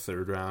him in the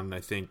third round. I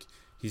think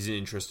he's an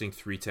interesting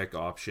 3-tech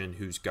option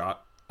who's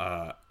got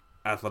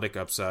athletic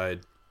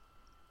upside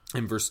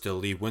and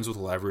versatility, wins with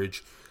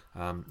leverage.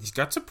 He's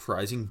got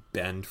surprising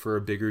bend for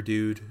a bigger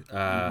dude,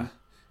 and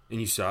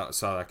you saw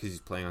that because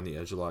he's playing on the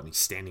edge a lot and he's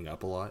standing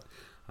up a lot.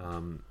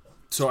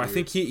 So I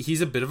think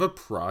he's a bit of a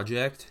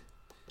project,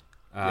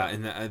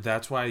 and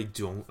that's why I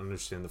don't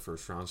understand the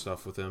first round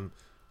stuff with him.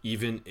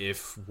 Even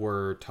if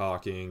we're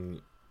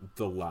talking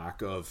the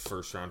lack of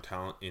first round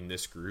talent in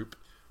this group,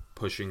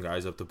 pushing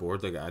guys up the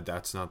board, like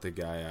that's not the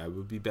guy I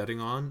would be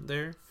betting on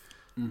there.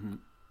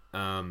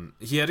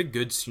 He had a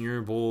good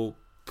Senior Bowl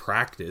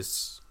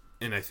practice,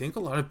 and I think a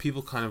lot of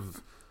people kind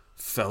of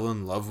fell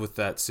in love with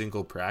that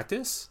single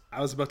practice. I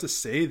was about to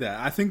say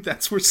that. I think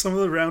that's where some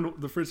of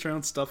the first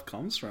round stuff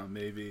comes from,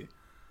 maybe.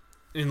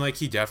 And like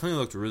he definitely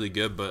looked really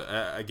good, but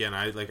again,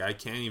 I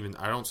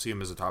don't see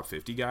him as a top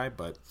 50 guy,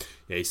 but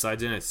yeah, he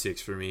slides in at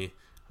 6 for me.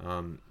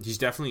 He's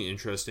definitely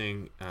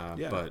interesting,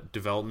 but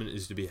development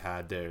is to be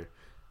had there.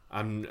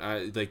 I'm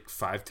like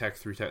 5 tech,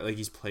 3 tech. Like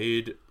he's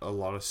played a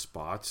lot of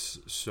spots,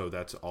 so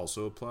that's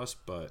also a plus.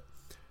 But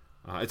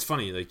it's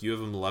funny, like you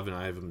have him 11,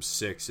 I have him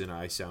 6, and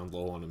I sound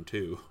low on him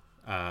too.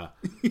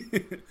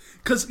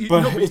 Because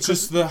it's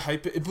just the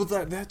hype.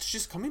 But that's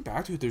just coming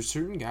back to it. There's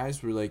certain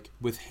guys where like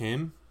with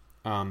him,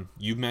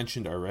 you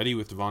mentioned already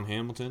with Devon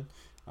Hamilton,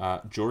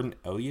 Jordan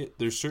Elliott.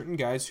 There's certain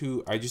guys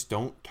who I just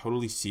don't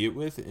totally see it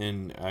with,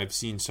 and I've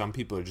seen some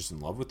people are just in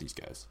love with these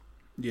guys.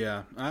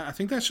 Yeah, I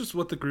think that's just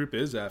what the group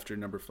is after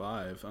number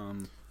 5.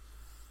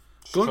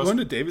 Going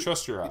to David.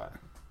 Trust your eye.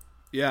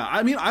 Yeah,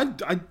 I mean,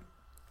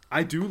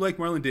 I do like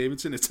Marlon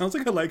Davidson. It sounds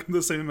like I like him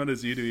the same amount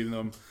as you do, even though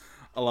I'm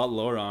a lot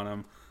lower on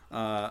him.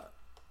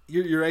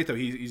 You're right though.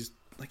 He's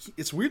like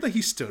it's weird that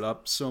he stood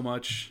up so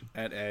much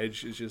at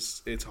edge.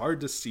 It's hard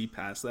to see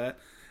past that.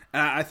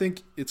 And I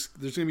think there's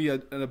going to be a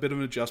bit of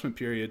an adjustment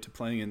period to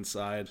playing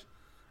inside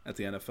at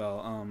the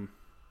NFL.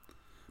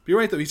 But you're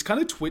right though. He's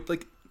kind of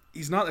like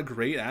he's not a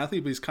great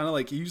athlete, but he's kind of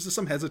like he uses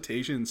some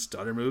hesitation and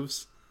stutter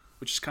moves,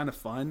 which is kind of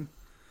fun.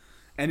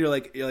 And you're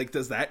like,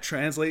 does that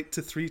translate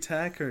to 3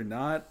 tech or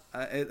not?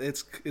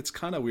 It's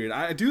kind of weird.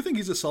 I do think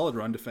he's a solid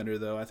run defender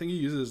though. I think he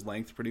uses his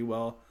length pretty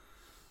well.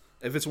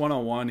 If it's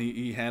 1-on-1,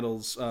 he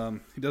handles.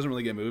 He doesn't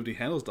really get moved. He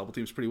handles double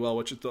teams pretty well,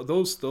 which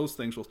those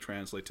things will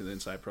translate to the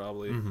inside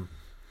probably. Mm-hmm.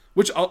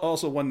 Which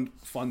also one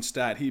fun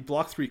stat: he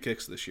blocked 3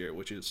 kicks this year,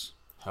 which is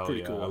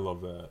pretty cool. I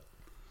love that.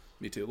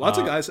 Me too. Lots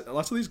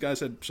of these guys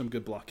had some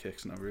good block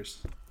kicks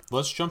numbers.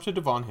 Let's jump to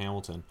Devon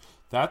Hamilton.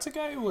 That's a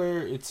guy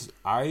where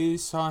I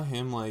saw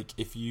him like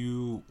if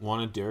you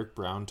want a Derek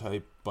Brown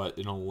type, but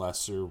in a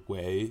lesser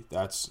way.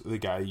 That's the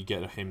guy you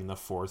get him in the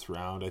 4th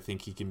round. I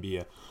think he can be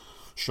a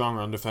strong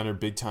run defender,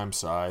 big time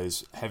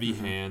size, heavy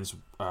hands,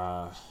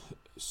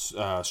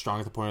 strong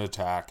at the point of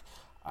attack.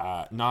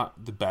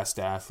 Not the best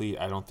athlete.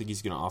 I don't think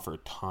he's going to offer a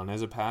ton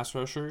as a pass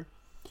rusher,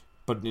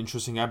 but an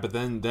interesting guy. But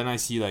then I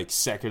see like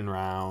 2nd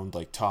round,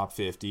 like top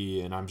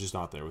 50, and I'm just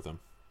not there with him.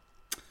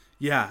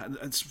 Yeah,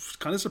 it's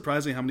kind of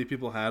surprising how many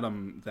people had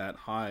him that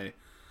high.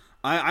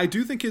 I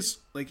do think he's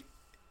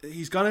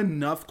got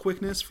enough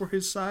quickness for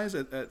his size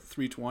at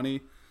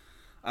 320.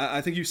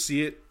 I think you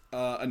see it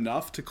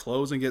enough to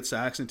close and get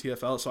sacks in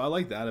TFL, so I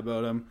like that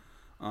about him.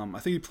 I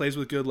think he plays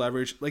with good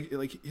leverage.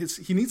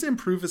 He needs to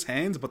improve his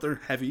hands, but they're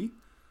heavy.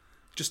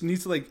 Just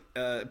needs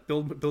to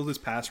build his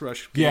pass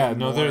rush. Yeah,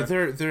 no,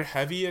 they're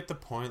heavy at the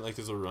point like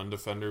as a run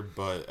defender,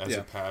 but as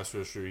a pass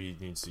rusher, he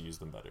needs to use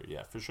them better.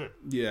 Yeah, for sure.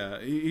 Yeah,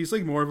 he's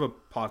like more of a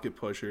pocket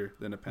pusher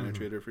than a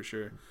penetrator for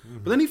sure. Mm-hmm.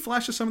 But then he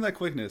flashes some of that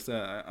quickness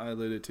that I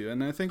alluded to,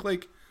 and I think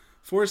like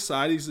for his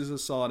side, he's a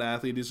solid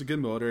athlete. He's a good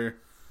motor,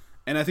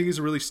 and I think he's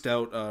a really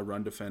stout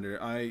run defender.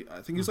 I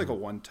think he's like a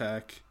 1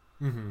 tech.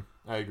 Mm-hmm.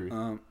 I agree.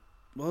 I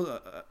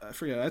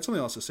forget. I had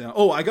something else to say.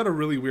 Oh, I got a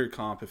really weird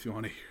comp if you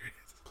want to hear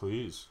it.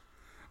 Please.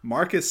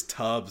 Marcus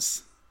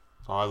Tubbs.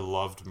 Oh, I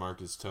loved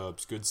Marcus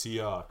Tubbs. Good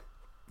Seahawk.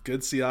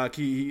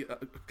 He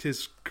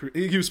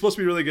was supposed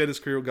to be really good. His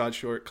career got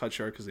cut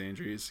short because of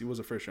injuries. He was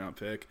a 1st round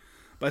pick.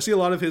 But I see a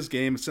lot of his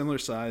game similar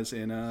size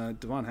in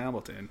Devon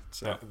Hamilton.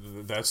 So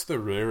that's the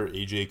rare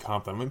AJ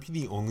comp. That might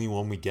be the only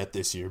one we get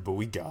this year, but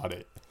we got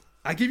it.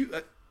 I give you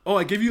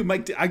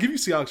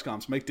Seahawks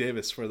comps. Mike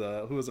Davis for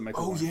who was it?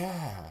 Michael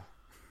Warren.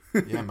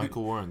 Yeah,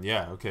 Michael Warren.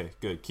 Yeah, okay,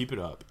 good. Keep it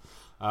up.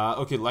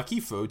 Okay,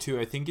 Lucky Fotu,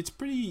 I think it's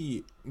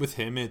pretty with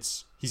him.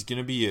 He's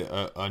gonna be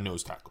a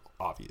nose tackle,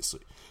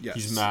 obviously. Yes.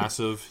 He's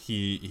massive.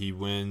 He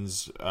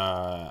wins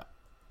as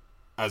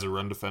a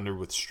run defender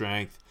with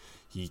strength.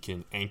 He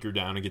can anchor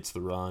down against the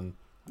run.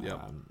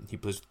 Yep. He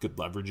plays with good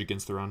leverage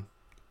against the run.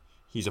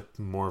 He's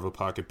more of a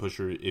pocket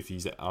pusher if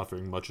he's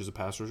offering much as a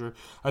pass rusher.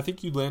 I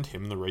think you land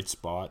him in the right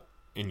spot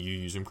and you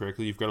use him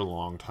correctly. You've got a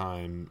long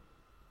time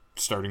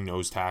starting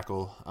nose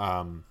tackle.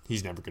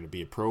 He's never going to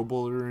be a Pro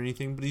Bowler or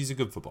anything, but he's a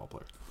good football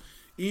player.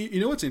 You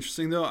know what's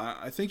interesting though?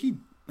 I think he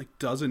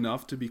does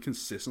enough to be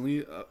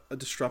consistently a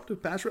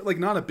disruptive pass rusher. Like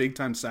not a big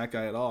time sack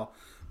guy at all,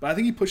 but I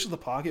think he pushes the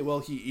pocket well.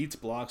 He eats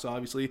blocks.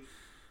 Obviously,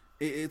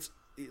 it's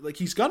like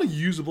he's got a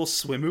usable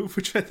swim move,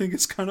 which I think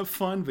is kind of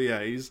fun. But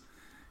yeah, he's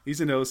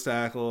a nose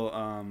tackle.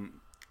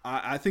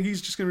 I think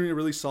he's just going to be a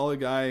really solid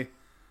guy.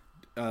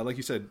 Like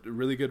you said, a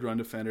really good run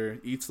defender.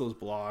 Eats those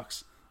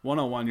blocks.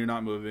 1-on-1, you're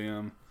not moving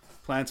him.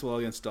 Plants well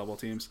against double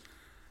teams.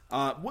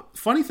 What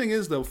funny thing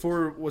is though,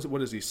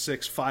 what is he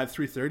 6'5",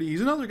 330?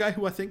 He's another guy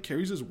who I think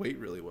carries his weight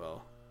really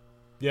well.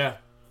 Yeah,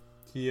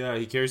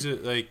 he carries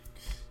it like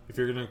if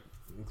you're gonna.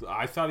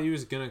 I thought he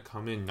was gonna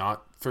come in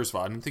not. First of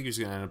all, I didn't think he was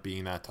gonna end up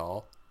being that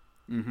tall.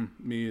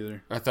 Me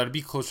either. I thought it'd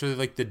be closer to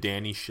like the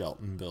Danny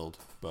Shelton build,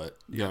 but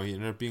you know, he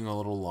ended up being a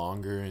little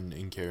longer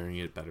and carrying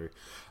it better.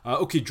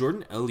 Okay,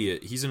 Jordan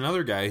Elliott, he's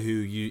another guy who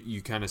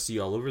you kind of see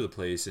all over the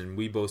place, and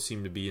we both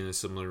seem to be in a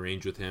similar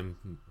range with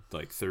him,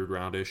 like third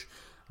roundish.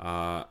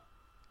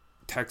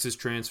 Texas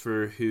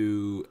transfer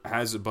who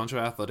has a bunch of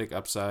athletic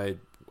upside.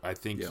 I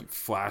think he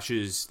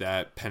flashes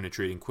that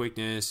penetrating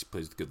quickness. He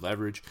plays with good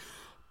leverage,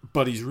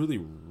 but he's really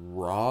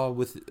raw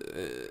with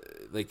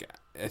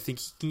I think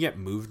he can get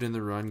moved in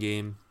the run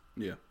game.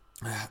 Yeah.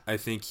 I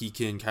think he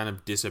can kind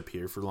of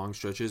disappear for long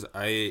stretches.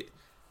 I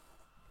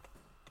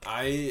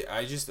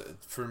just,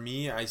 for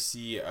me, I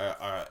see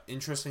a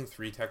interesting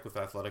 3-tech with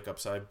athletic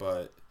upside,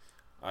 but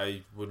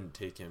I wouldn't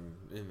take him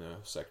in the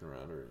second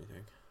round or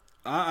anything.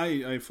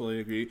 I fully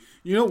agree.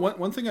 You know,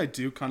 one thing I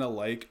do kind of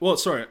like... Well,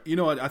 sorry. You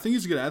know what? I think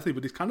he's a good athlete,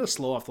 but he's kind of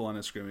slow off the line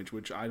of scrimmage,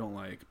 which I don't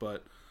like.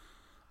 But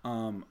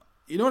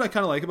you know what I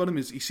kind of like about him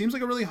is he seems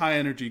like a really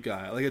high-energy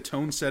guy, like a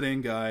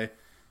tone-setting guy.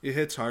 It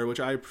hits hard, which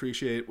I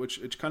appreciate, which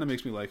it kind of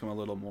makes me like him a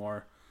little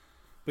more.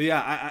 But yeah,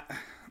 I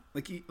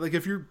like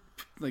if you're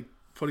like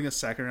putting a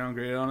second-round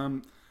grade on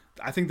him,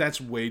 I think that's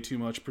way too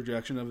much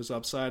projection of his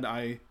upside.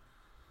 I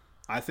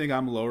think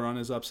I'm lower on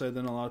his upside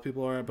than a lot of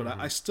people are, but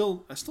I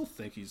still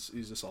think he's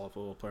a solid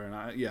football player, and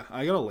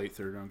I got a late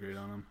third round grade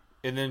on him.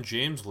 And then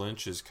James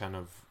Lynch is kind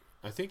of,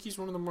 I think he's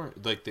one of the more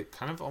like the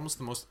kind of almost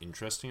the most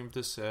interesting of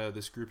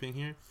this grouping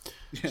here,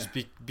 just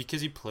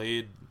because he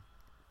played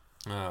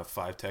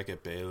 5-tech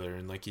at Baylor,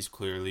 and like he's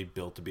clearly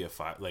built to be a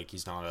 5. Like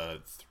he's not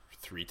a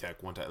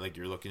 3-tech 1-tech. Like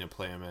you're looking to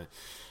play him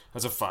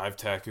as a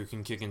 5-tech who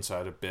can kick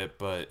inside a bit,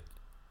 but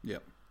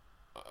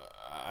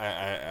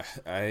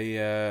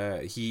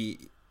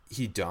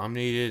He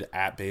dominated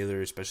at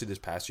Baylor, especially this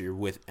past year,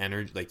 with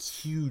energy, like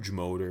huge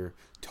motor,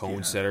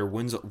 tone setter,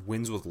 wins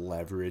with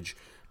leverage,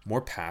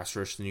 more pass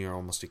rush than you're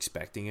almost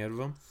expecting out of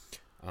him.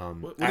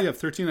 What do you have?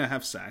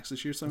 13.5 sacks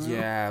this year somehow?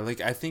 Yeah,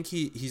 like I think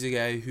he's a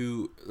guy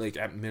who like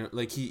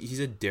he's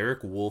a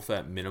Derek Wolfe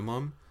at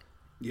minimum.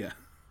 Yeah,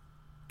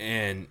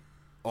 and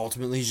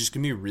ultimately he's just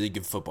gonna be a really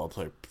good football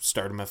player.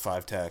 Start him at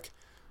 5-tech,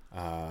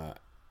 and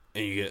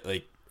you get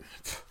like.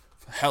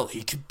 Hell,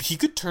 he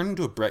could turn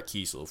into a Brett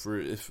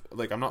Kiesel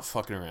I'm not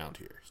fucking around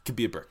here. He could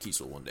be a Brett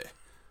Kiesel one day.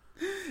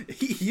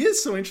 He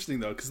is so interesting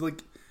though, because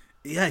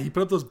he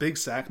put up those big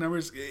sack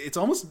numbers. It's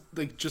almost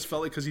like just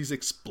felt like because he's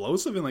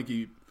explosive and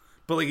he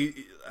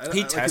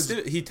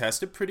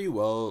tested pretty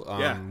well.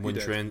 When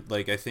Trent,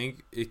 I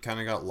think it kind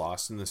of got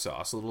lost in the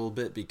sauce a little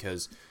bit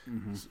because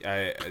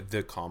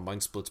the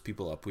combine splits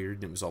people up weird,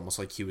 and it was almost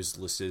like he was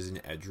listed as an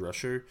edge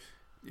rusher.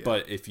 Yeah.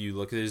 But if you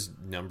look at his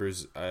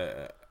numbers.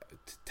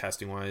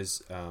 Testing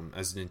wise,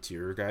 as an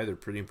interior guy, they're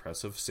pretty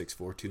impressive.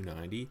 6'4",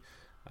 290.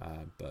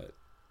 But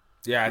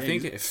yeah, I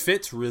think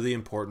fit's really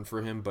important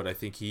for him. But I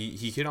think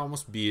he could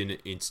almost be an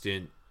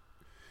instant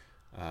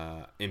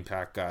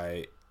impact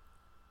guy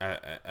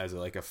as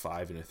a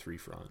 5 and a 3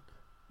 front.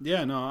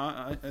 Yeah, no,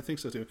 I think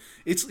so too.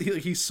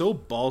 He's so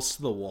balls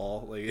to the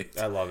wall.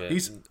 I love it.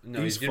 He's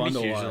fun to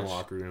watch in the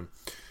locker room.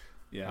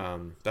 Yeah,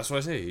 that's why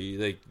I say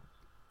he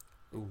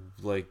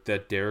like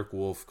that Derek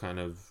Wolfe kind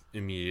of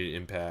immediate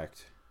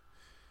impact.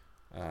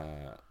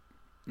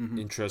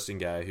 Interesting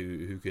guy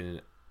who can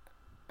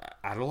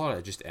add a lot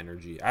of just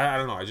energy. I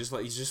don't know.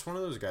 He's just one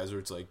of those guys where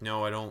it's like,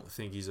 no, I don't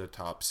think he's a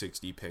top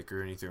 60 pick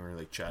or anything, or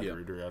like Chad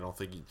Reuter. I don't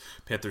think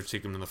Panthers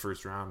take him in the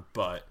first round,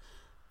 but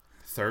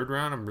third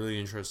round, I'm really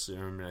interested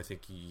in him, and I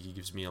think he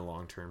gives me a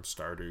long term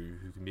starter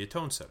who can be a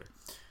tone setter.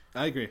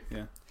 I agree.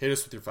 Yeah, hit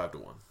us with your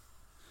 5-1.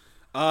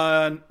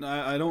 I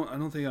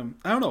don't think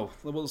I don't know.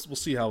 We'll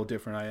see how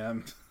different I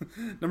am.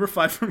 Number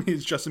 5 for me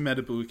is Justin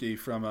Matabuki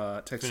from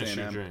Texas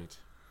A&M.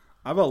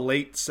 I have a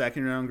late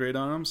second round grade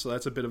on him, so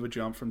that's a bit of a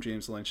jump from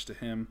James Lynch to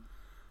him.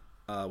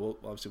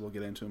 We'll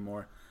get into him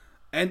more.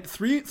 And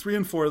 3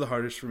 and 4 are the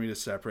hardest for me to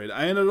separate.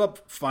 I ended up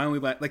finally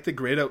the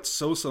grade out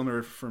so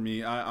similar for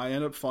me. I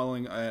ended up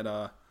falling at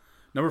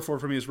number 4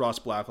 for me is Ross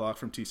Blacklock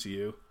from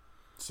TCU.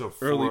 So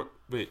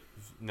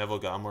Neville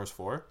Gallimore's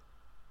 4?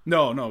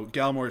 No,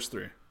 Gallimore's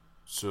 3.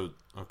 So,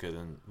 okay,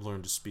 then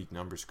learn to speak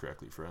numbers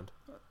correctly, friend.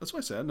 That's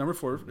what I said. Number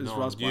 4 is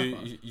Ross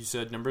Blacklock. You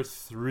said number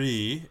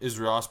 3 is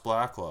Ross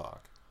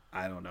Blacklock.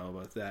 I don't know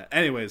about that.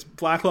 Anyways,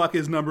 Blacklock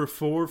is number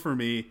 4 for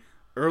me.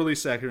 Early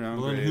second round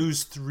grade. Then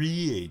who's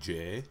 3,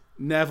 AJ?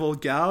 Neville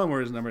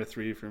Gallimore is number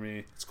 3 for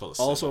me. It's called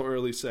also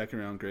early second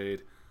round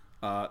grade.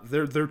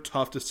 They're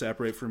tough to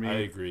separate for me.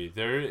 I agree.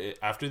 They're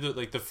after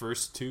the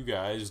first 2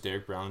 guys,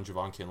 Derek Brown and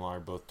Javon Kinlaw are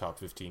both top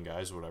 15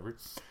 guys or whatever.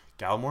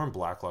 Gallimore and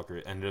Blacklock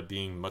ended up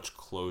being much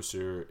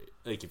closer.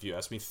 Like, if you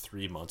asked me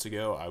 3 months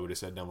ago, I would have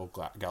said Neville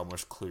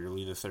Gallimore's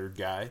clearly the third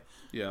guy.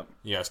 Yeah.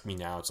 You ask me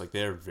now, it's like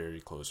they're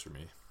very close for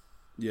me.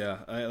 Yeah,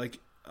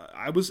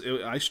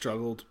 I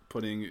struggled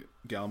putting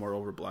Gallimore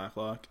over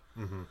Blacklock.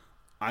 Mm-hmm.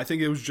 I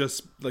think it was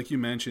just like you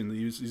mentioned.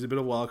 He's a bit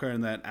of a wild card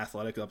in that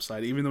athletic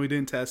upside, even though he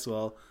didn't test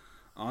well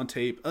on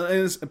tape.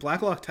 And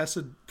Blacklock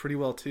tested pretty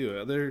well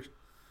too.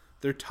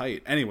 They're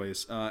tight.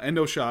 Anyways,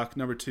 Endo Shock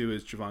number 2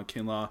 is Javon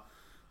Kinlaw.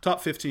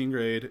 top 15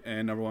 grade,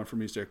 and number 1 for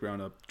me is Derek Brown,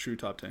 a true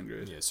top 10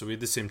 grade. Yeah, so we had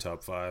the same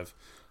top 5,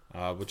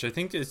 which I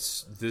think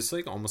is this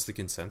like almost the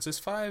consensus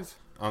 5.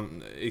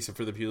 Except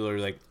for the people who are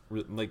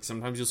like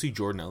sometimes you'll see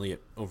Jordan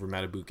Elliott over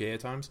Matabuke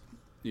at times.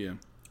 Yeah.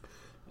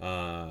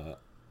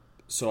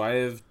 So I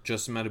have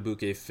Justin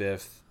Matabuke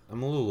 5th.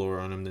 I'm a little lower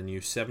on him than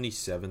you.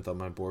 77th on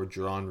my board.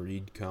 Jerron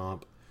Reed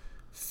comp.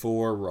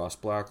 4, Ross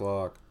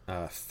Blacklock.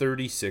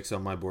 36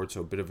 on my board,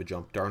 so a bit of a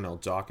jump. Darnell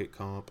Dockett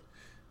comp.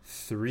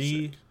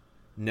 3, sick.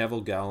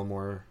 Neville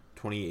Gallimore.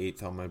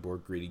 28th on my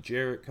board. Grady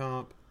Jarrett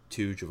comp.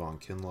 2,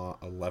 Javon Kinlaw.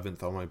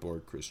 11th on my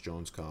board. Chris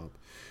Jones comp.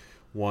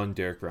 1,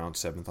 Derek Brown.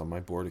 7th on my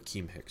board.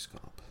 Akeem Hicks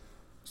comp.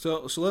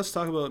 So let's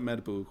talk about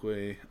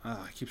Matabuke.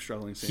 I keep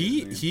struggling saying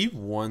his name. He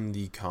won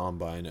the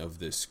combine of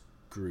this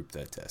group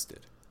that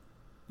tested.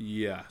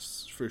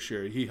 Yes, for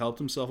sure. He helped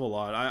himself a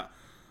lot.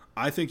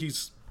 I think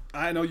he's...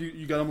 I know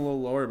you got him a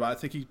little lower, but I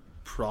think he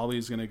probably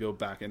is going to go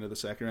back into the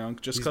second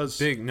round just because...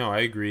 Big. No, I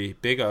agree.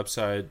 Big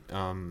upside.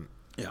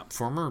 Yeah.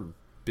 Former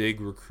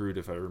big recruit,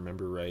 if I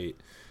remember right.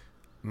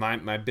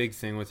 My big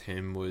thing with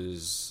him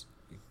was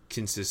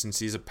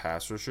consistency as a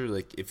pass rusher.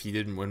 Like, if he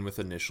didn't win with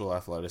initial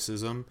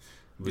athleticism,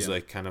 it was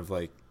like kind of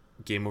like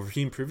game over.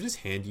 He improved his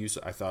hand use,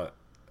 I thought,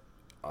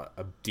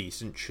 a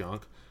decent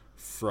chunk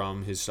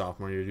from his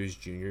sophomore year to his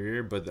junior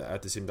year, but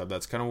at the same time,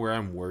 that's kind of where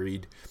I'm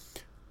worried.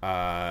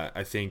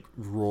 I think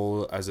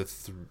role as a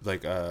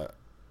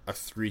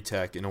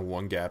 3-tech in a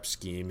 1-gap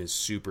scheme is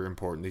super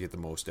important to get the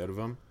most out of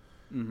him.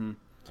 Mm-hmm.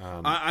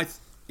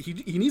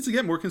 He needs to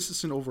get more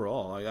consistent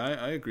overall.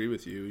 I agree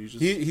with you.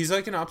 He's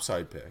like an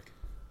upside pick.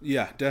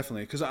 Yeah,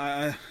 definitely. Because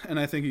I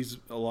think he's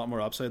a lot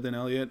more upside than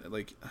Elliott.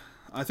 Like,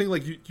 I think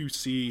like you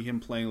see him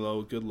playing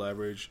low, good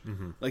leverage.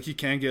 Mm-hmm. Like he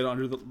can get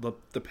under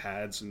the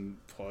pads and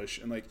push,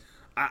 and like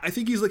I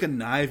think he's like a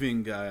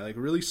kniving guy, like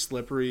really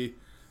slippery.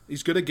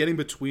 He's good at getting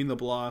between the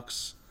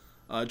blocks,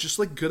 just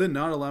like good at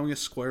not allowing a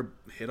square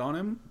hit on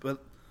him.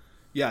 But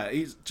yeah,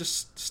 he's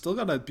just still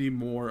got to be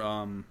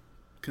more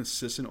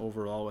consistent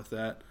overall with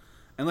that.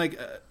 And like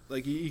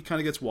he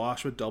kind of gets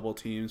washed with double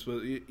teams,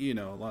 but you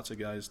know lots of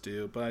guys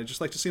do. But I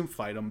just like to see him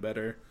fight them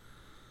better.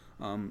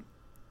 And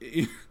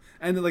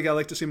like I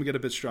like to see him get a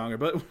bit stronger.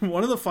 But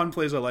one of the fun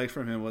plays I liked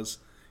from him was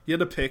he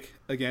had a pick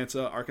against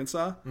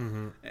Arkansas,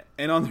 mm-hmm.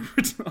 and on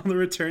the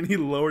return he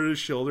lowered his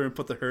shoulder and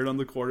put the hurt on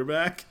the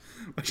quarterback,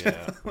 which I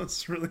thought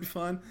was really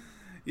fun.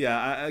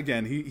 Yeah,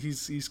 again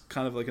he's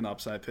kind of like an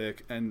upside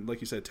pick, and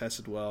like you said,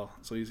 tested well,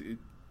 so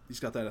he's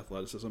got that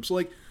athleticism. So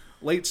like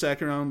late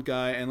second round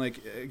guy, and like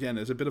again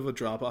there's a bit of a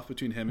drop off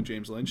between him and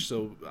James Lynch,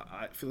 so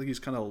I feel like he's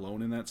kind of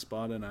alone in that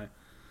spot, and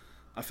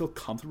I feel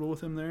comfortable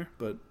with him there.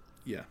 But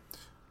yeah.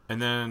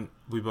 And then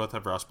we both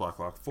have Ross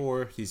Blacklock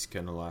 4. He's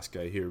kind of the last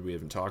guy here we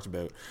haven't talked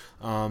about.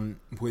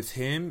 With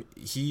him,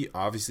 he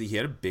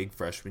had a big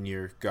freshman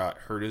year, got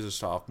hurt as a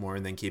sophomore,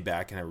 and then came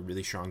back and had a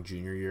really strong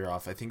junior year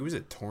off. I think it was a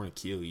torn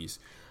Achilles.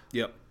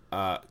 Yep.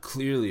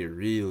 Clearly a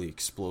really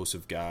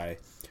explosive guy.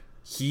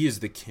 He is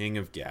the king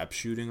of gap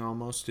shooting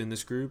almost in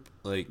this group.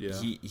 Like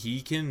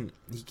he can.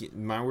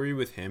 My worry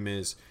with him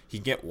is he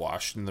can get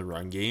washed in the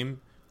run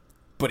game,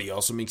 but he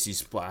also makes these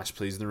splash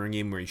plays in the run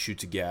game where he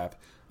shoots a gap.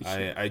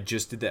 I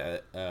just did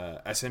the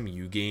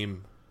SMU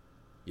game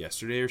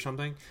yesterday or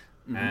something,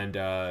 mm-hmm.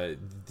 and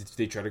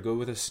they try to go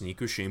with a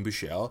sneak with Shane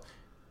Buechele,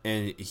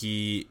 and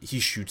he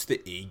shoots the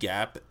A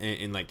gap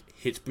and like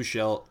hits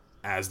Buechele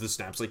as the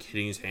snap's like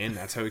hitting his hand.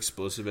 That's how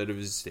explosive out of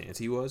his stance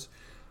he was,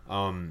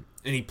 and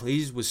he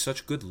plays with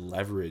such good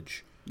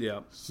leverage.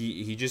 Yeah,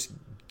 he just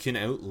can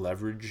out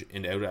leverage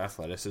and out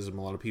athleticism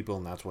a lot of people,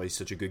 and that's why he's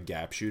such a good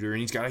gap shooter.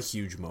 And he's got a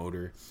huge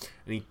motor,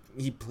 and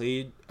he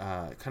played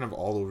kind of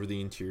all over the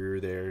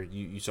interior there.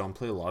 You saw him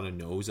play a lot of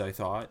nose, I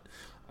thought,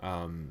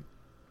 and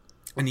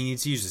he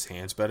needs to use his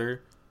hands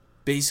better.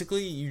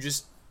 Basically,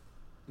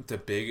 the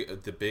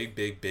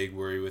big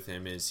worry with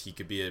him is he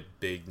could be a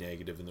big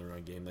negative in the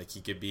run game. Like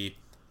he could be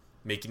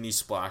making these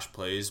splash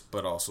plays,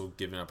 but also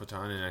giving up a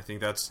ton. And I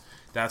think that's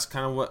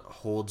kind of what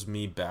holds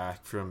me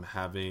back from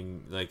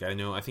having, like,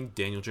 I think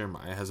Daniel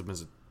Jeremiah has him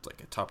as a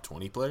top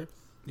 20 player.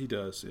 He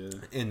does, yeah.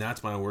 And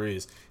that's my worry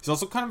is he's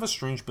also kind of a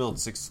strange build,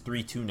 6'3",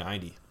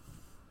 290.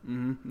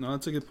 Mm-hmm. No,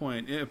 that's a good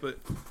point. Yeah, but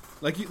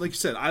like you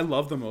said, I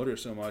love the motor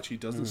so much. He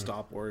doesn't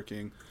stop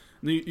working.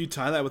 And you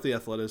tie that with the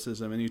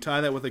athleticism, and you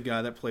tie that with a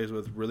guy that plays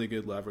with really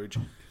good leverage.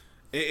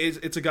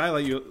 It's a guy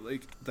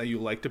that you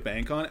like to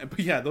bank on, but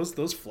yeah,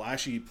 those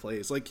flashy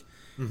plays, like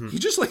mm-hmm. he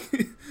just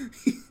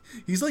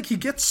like he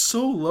gets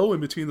so low in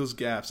between those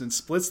gaps and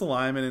splits the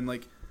lineman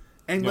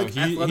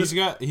he's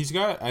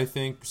got I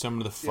think some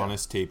of the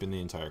funnest tape in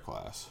the entire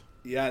class.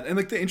 Yeah, and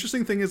like the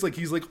interesting thing is like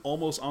he's like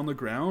almost on the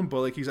ground,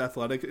 but like he's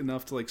athletic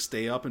enough to like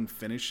stay up and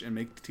finish and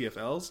make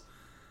TFLs.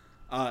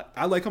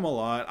 I like him a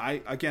lot.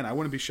 I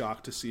wouldn't be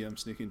shocked to see him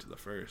sneak into the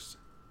first.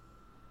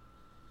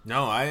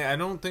 No, I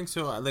don't think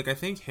so. Like, I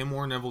think him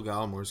or Neville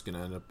Gallimore is going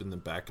to end up in the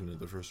back end of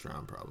the first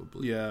round,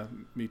 probably. Yeah,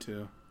 me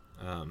too.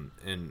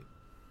 And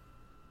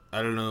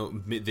I don't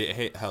know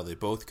how they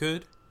both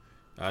could.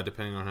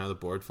 depending on how the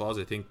board falls.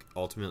 I think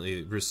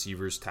ultimately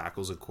receivers,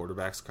 tackles, and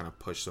quarterbacks kind of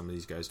push some of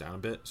these guys down a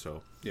bit.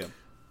 So yeah.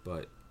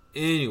 But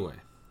anyway,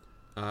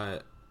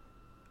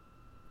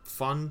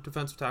 fun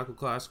defensive tackle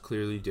class.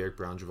 Clearly, Derek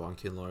Brown, Javon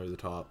Kinlaw are the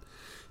top.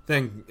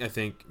 Then I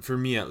think, for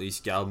me at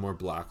least, Gallimore,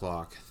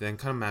 Blacklock. Then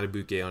kind of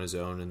Matabuke on his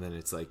own, and then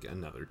it's like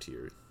another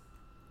tier.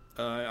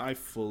 I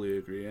fully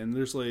agree. And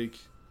there's like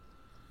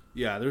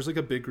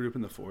a big group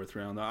in the fourth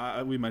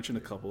round. We mentioned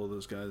a couple of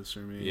those guys for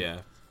me. Yeah.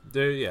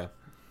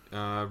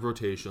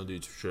 Rotational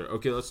dudes for sure.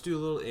 Okay, let's do a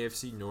little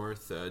AFC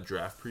North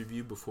draft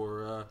preview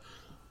before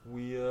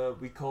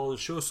we call the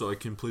show so I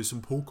can play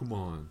some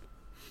Pokemon.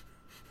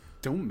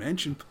 Don't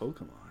mention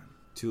Pokemon.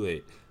 Too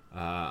late.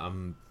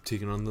 I'm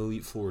taking on the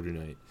Elite Four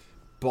tonight.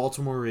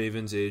 Baltimore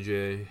Ravens,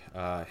 AJ.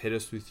 Hit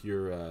us with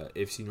your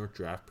AFC North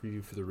draft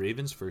preview for the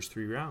Ravens' first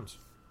 3 rounds.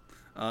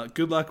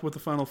 Good luck with the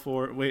Final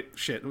Four. With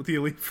the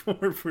Elite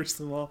Four, first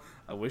of all.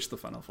 I wish the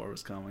Final Four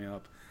was coming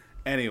up.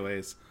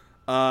 Anyways,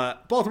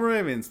 Baltimore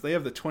Ravens, they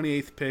have the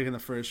 28th pick in the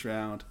first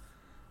round.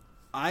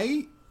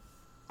 I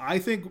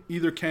think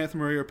either Kenneth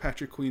Murray or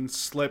Patrick Queen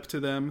slip to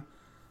them.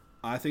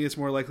 I think it's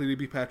more likely to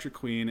be Patrick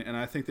Queen, and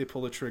I think they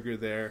pull the trigger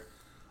there.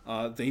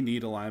 They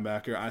need a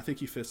linebacker. I think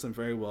he fits them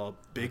very well.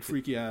 Big,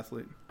 freaky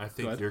athlete. I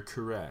think you're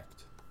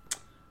correct.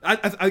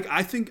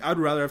 I think I'd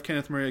rather have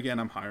Kenneth Murray again.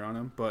 I'm higher on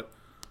him, but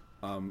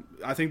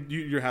I think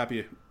you're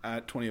happy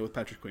at 28 with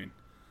Patrick Queen.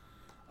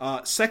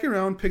 Second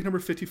round, pick number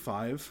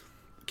 55.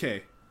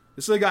 Okay,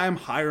 this is a guy I'm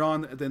higher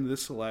on than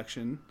this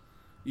selection.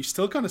 You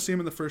still kind of see him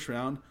in the first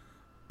round,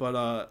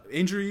 but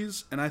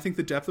injuries, and I think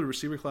the depth of the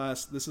receiver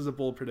class, this is a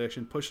bold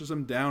prediction, pushes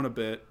him down a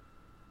bit.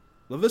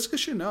 Laviska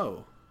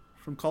Shenault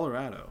from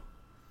Colorado.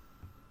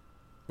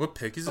 What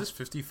pick is this?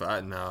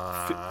 55? No,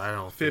 I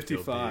don't think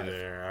 55. He'll be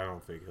there. I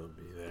don't think he'll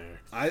be there.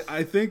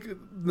 I think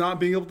not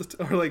being able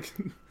to, or like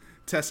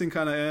testing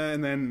kind of,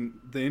 and then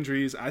the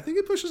injuries, I think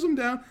it pushes him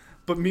down.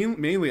 But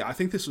mainly, I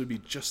think this would be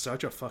just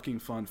such a fucking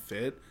fun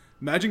fit.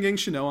 Imagine getting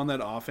Shenault on that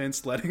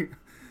offense, letting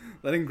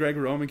Greg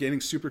Roman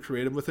getting super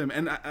creative with him.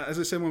 And as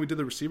I said when we did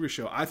the receiver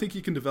show, I think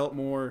he can develop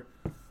more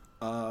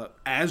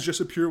as just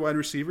a pure wide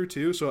receiver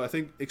too. So I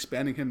think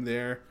expanding him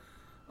there,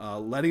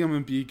 letting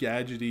him be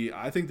gadgety,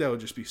 I think that would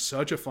just be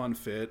such a fun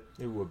fit.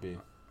 It would be.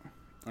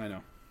 I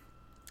know.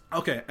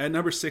 Okay, at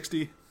number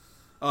 60.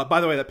 By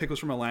the way, that pick was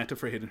from Atlanta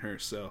for Hayden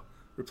Hurst, so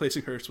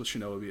replacing Hurst with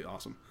Shenault would be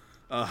awesome.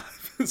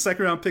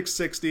 Second round pick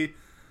 60.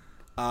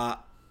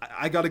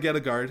 I got to get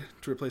a guard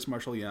to replace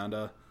Marshall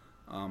Yanda.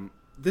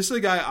 This is a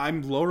guy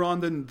I'm lower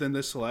on than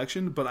this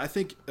selection, but I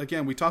think,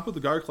 again, we talked about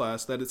the guard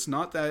class, that it's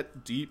not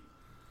that deep.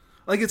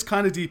 Like, it's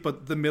kind of deep,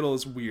 but the middle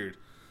is weird.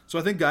 So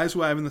I think guys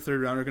who I have in the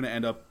third round are going to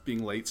end up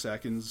being late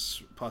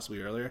seconds,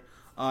 possibly earlier.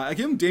 I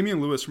give him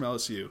Damian Lewis from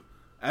LSU.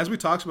 As we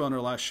talked about in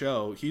our last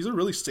show, he's a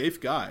really safe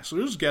guy. So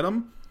just get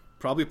him,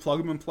 probably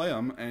plug him and play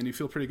him, and you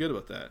feel pretty good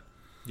about that.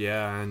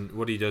 Yeah, and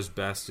what he does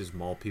best is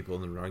maul people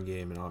in the run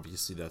game, and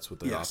obviously that's what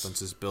the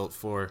offense is built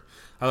for.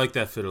 I like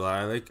that fit a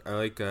lot.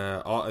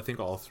 I think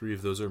all 3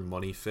 of those are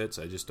money fits.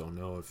 I just don't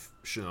know if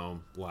Shenault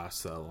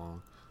lasts that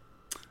long.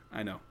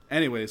 I know.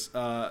 Anyways,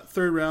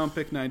 third round,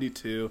 pick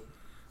 92.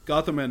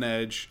 Got them an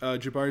edge.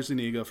 Jabari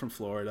Zuniga from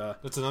Florida.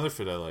 That's another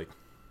fit I like.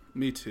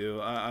 Me too.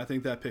 I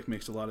think that pick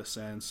makes a lot of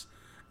sense.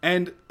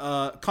 And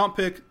comp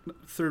pick,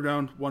 third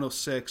round,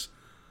 106.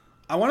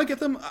 I want to get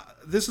them.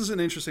 This is an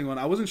interesting one.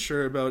 I wasn't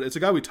sure about. It's a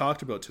guy we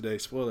talked about today.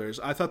 Spoilers.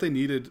 I thought they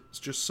needed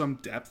just some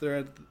depth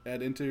there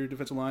at interior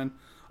defensive line.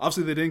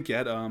 Obviously, they didn't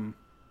get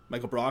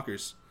Michael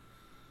Brockers.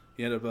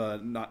 He ended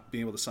up not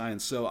being able to sign.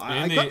 So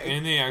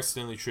they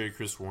accidentally traded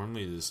Chris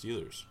Wormley to the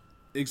Steelers.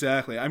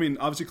 Exactly. I mean,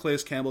 obviously, Calais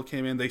Campbell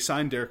came in. They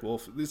signed Derek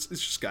Wolfe. It's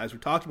just guys we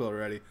talked about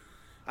already.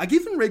 I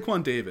gave them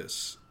Raekwon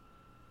Davis,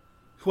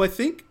 who I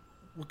think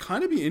will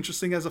kind of be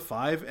interesting as a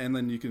 5, and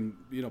then you can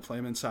play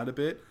him inside a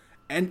bit.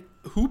 And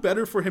who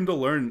better for him to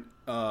learn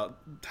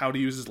how to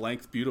use his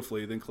length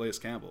beautifully than Calais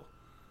Campbell?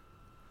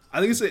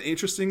 I think it's an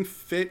interesting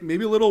fit,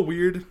 maybe a little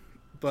weird,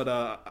 but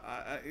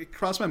it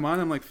crossed my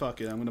mind. I'm like, fuck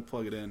it, I'm going to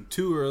plug it in.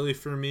 Too early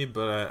for me,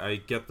 but I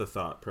get the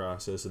thought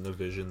process and the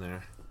vision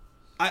there.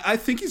 I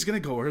think he's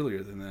going to go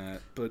earlier than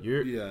that, but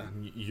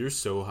You're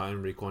so high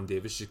on Raekwon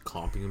Davis, just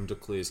comping him to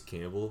Calais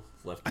Campbell,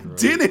 left and right.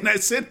 Didn't. I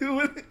said who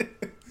would.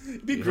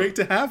 It'd be great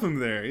to have him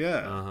there,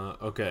 yeah.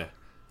 Okay.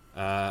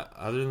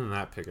 Other than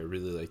that pick, I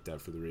really like that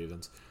for the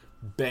Ravens.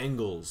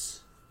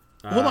 Bengals.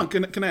 Hold on,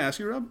 can I ask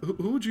you, Rob?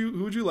 Who would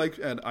you like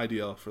at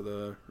IDL for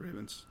the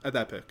Ravens at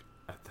that pick?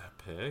 At that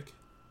pick,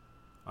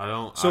 I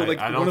don't. So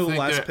I don't one of the think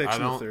last picks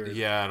in the third.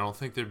 Yeah, I don't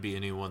think there'd be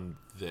anyone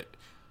that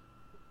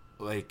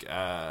like.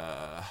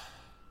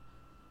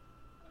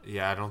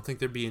 Yeah, I don't think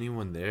there'd be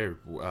anyone there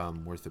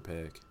worth a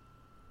pick.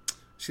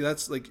 See,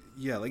 that's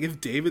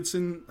if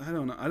Davidson, I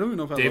don't know. I don't even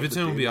know if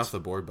Davidson will be off the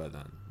board by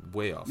then.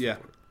 Way off. Yeah, the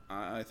board.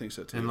 I think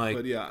so too. And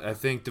but yeah, I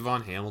think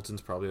Devon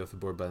Hamilton's probably off the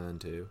board by then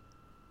too.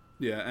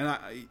 Yeah, and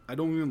I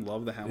don't even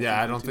love the Hamilton. Yeah,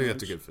 I don't think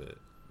that's a good fit.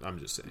 I'm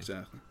just saying.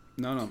 Exactly.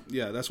 No.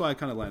 Yeah, that's why I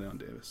kind of landed on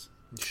Davis.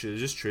 You should have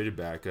just traded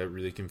back. Got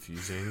really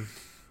confusing.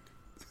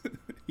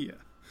 Yeah.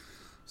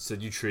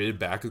 Said you traded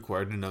back,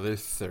 acquired another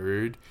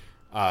third.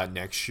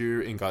 next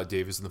year and got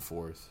Davis in the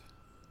 4th.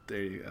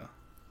 There you go.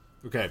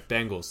 Okay,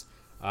 Bengals.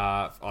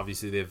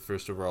 Obviously, they have the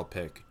first overall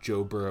pick.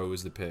 Joe Burrow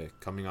is the pick,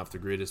 coming off the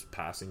greatest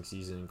passing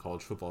season in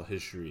college football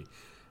history.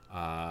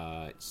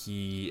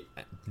 He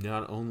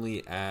not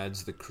only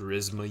adds the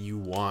charisma you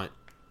want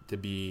to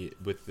be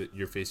with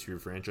your face of your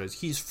franchise,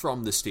 he's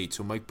from the state,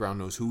 so Mike Brown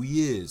knows who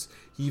he is.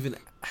 He even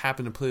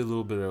happened to play a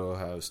little bit at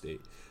Ohio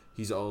State.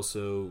 He's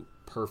also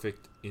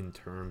perfect in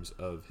terms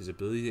of his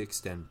ability to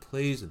extend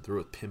plays and throw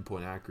with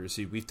pinpoint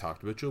accuracy. We've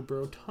talked about Joe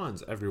Burrow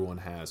tons. Everyone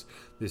has.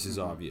 This is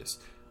obvious.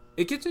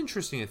 It gets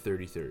interesting at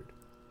 33rd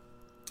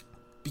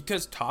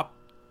because top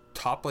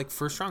like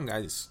first round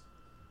guys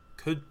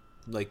could,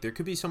 like, there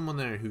could be someone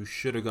there who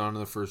should have gone in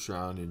the first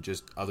round and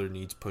just other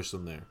needs push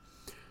them there.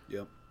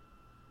 Yep.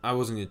 I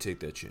wasn't going to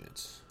take that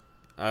chance.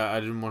 I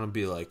didn't want to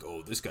be like,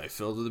 oh, this guy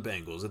fell to the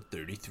Bengals at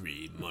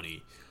 33,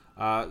 money.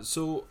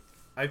 So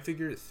I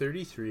figured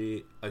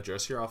 33,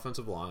 address your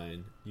offensive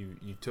line. You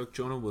took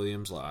Jonah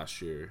Williams last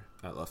year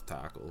at left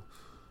tackle.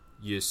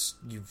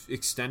 You've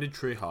extended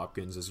Trey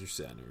Hopkins as your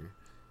center.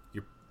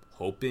 You're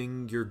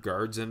hoping your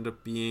guards end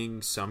up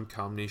being some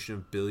combination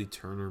of Billy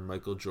Turner,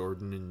 Michael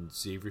Jordan, and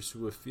Xavier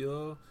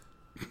Su'a-Filo.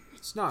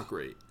 It's not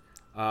great.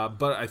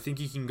 But I think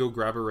you can go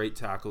grab a right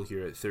tackle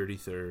here at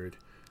 33rd.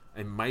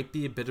 It might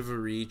be a bit of a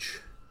reach.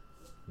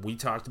 We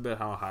talked about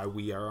how high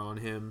we are on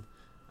him.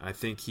 I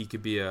think he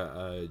could be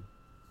a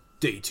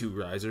day 2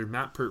 riser.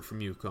 Matt Pert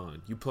from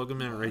UConn. You plug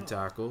him in at right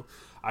tackle.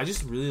 I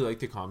just really like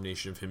the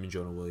combination of him and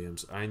Jonah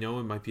Williams. I know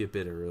it might be a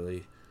bit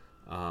early,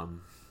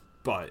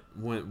 but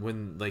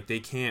when like they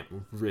can't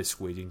risk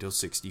waiting till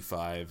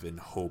 65 and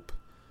hope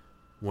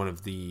one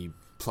of the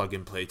plug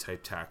and play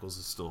type tackles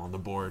is still on the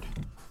board.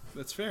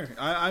 That's fair.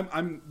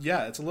 I'm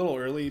yeah, it's a little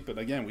early, but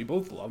again, we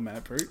both love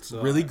Matt Pert.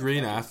 So really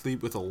great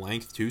athlete with a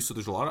length too, so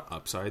there's a lot of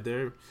upside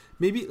there.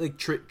 Maybe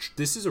like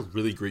this is a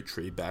really great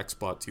trade back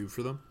spot too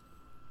for them.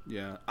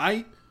 Yeah,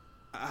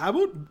 how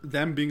about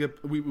them being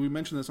we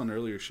mentioned this on an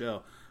earlier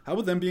show. How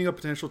about them being a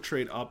potential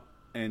trade up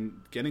and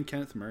getting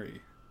Kenneth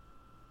Murray?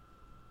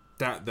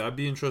 That'd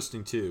be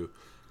interesting too.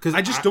 Because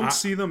I just don't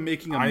see them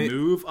making a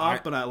move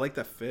up, but I like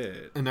that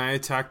fit. And I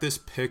attack this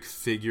pick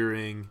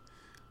figuring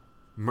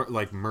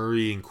like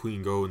Murray and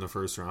Queen go in the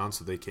first round,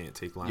 so they can't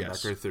take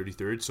linebacker at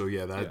 33rd. So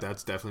yeah,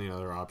 that's definitely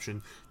another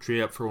option.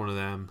 Trade up for one of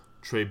them,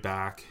 trade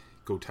back,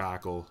 go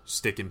tackle,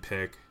 stick and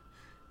pick,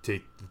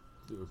 take.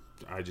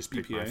 I just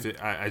picked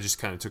I just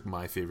kind of took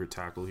my favorite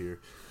tackle here,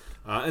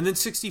 and then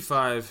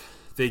 65.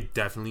 They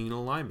definitely need a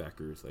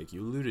linebacker, like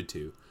you alluded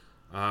to.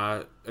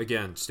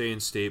 Again, stay in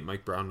state.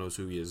 Mike Brown knows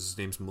who he is. His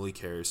name's Malik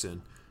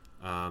Harrison.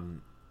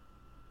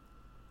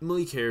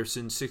 Malik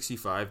Harrison,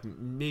 65,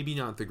 maybe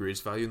not the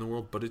greatest value in the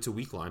world, but it's a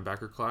weak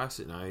linebacker class,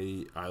 and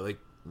I like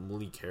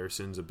Malik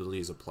Harrison's ability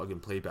as a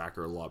plug-and-play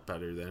backer a lot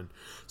better than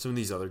some of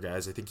these other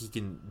guys. I think he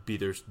can be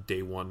their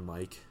day one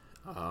Mike.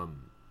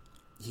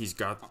 He's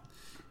got,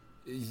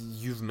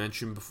 you've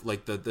mentioned before,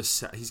 like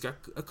he's got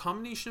a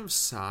combination of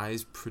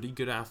size, pretty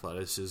good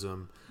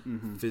athleticism.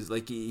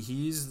 Like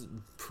he's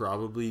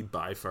probably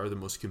by far the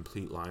most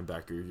complete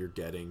linebacker you're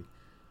getting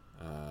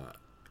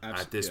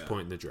at this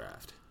point in the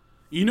draft.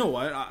 You know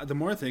what? The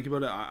more I think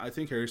about it, I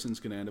think Harrison's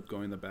going to end up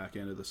going the back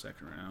end of the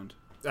second round.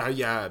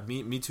 Yeah,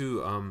 me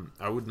too.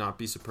 I would not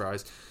be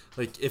surprised.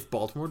 Like, if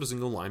Baltimore doesn't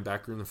go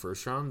linebacker in the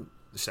first round,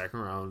 the second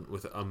round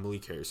with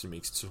Malik Harrison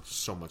makes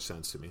so much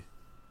sense to me.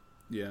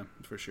 Yeah,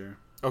 for sure.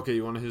 Okay,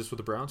 you want to hit us with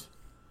the Browns?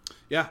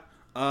 Yeah.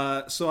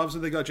 So, obviously,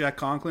 they got Jack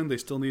Conklin. They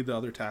still need the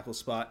other tackle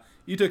spot.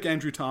 You took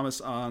Andrew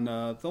Thomas on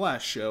the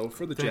last show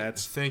for the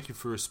Jets. Thank you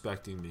for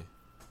respecting me.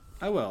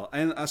 I will.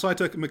 And so I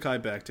took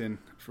Mekhi Becton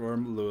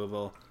from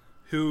Louisville,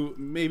 who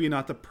maybe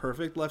not the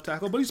perfect left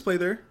tackle, but he's played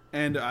there.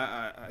 And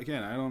I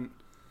don't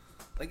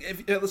like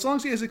as long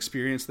as he has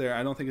experience there,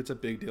 I don't think it's a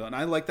big deal. And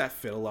I like that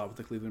fit a lot with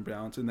the Cleveland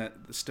Browns and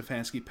that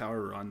Stefanski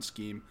power run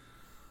scheme.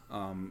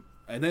 And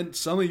then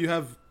suddenly you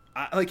have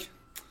I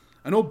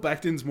know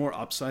Becton's more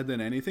upside than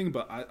anything,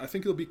 but I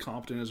think he'll be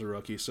competent as a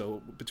rookie.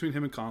 So between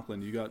him and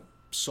Conklin, you got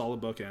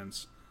solid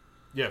bookends.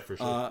 Yeah, for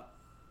sure.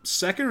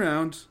 Second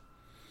round.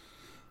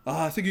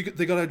 I think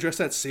they got to address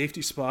that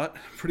safety spot.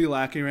 Pretty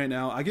lacking right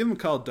now. I give him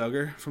Kyle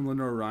Duggar from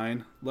Lenore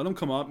Ryan. Let him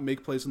come up,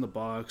 make plays in the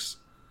box.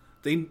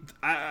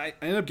 I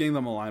end up getting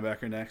them a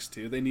linebacker next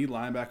too. They need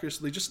linebackers.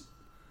 So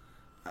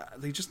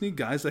they just need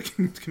guys that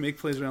can make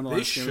plays around the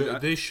line.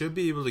 They should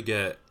be able to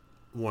get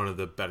one of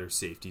the better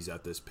safeties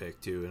at this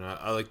pick too, and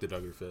I like the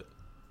Duggar fit.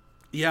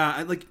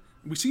 Yeah,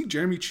 we see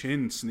Jeremy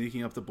Chin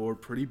sneaking up the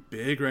board pretty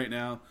big right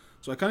now.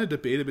 So I kind of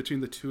debated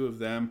between the two of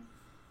them.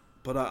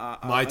 But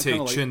my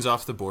take, Chin's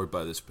off the board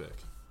by this pick.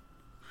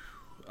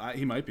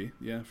 He might be,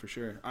 yeah, for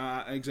sure.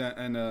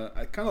 Exactly, and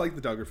I kind of like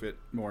the Duggar fit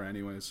more,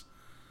 anyways.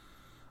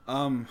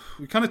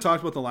 We kind of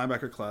talked about the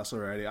linebacker class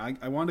already.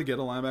 I wanted to get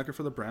a linebacker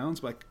for the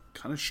Browns, but I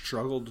kind of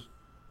struggled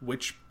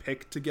which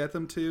pick to get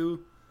them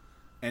to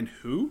and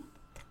who.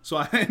 So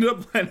I ended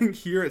up landing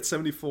here at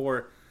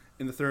 74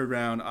 in the third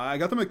round. I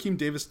got them Akeem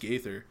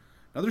Davis-Gaither,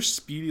 another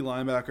speedy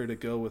linebacker to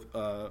go with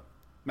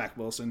Mac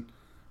Wilson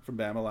from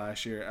Bama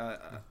last year.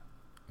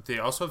 They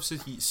also have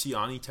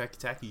Siani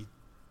Takitaki.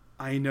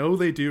 I know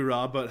they do,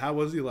 Rob, but how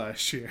was he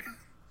last year?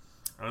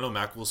 I don't know.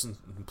 Mac Wilson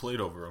played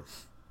over him.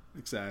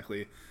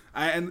 Exactly.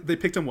 And they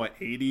picked him,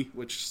 80,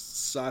 which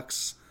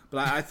sucks.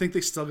 But I think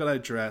they still got to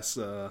address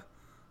the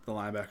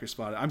linebacker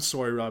spot. I'm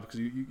sorry, Rob, because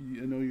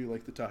I know you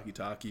like the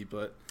Takitaki,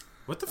 but...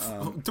 What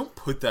the don't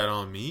put that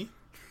on me.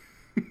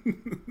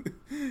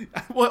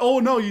 Well, oh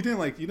no, you didn't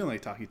like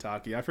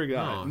Takitaki. I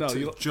forgot. No,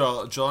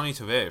 Johnny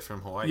Tavea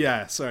from Hawaii.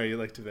 Yeah, sorry, you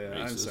like Tavea.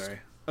 I'm sorry.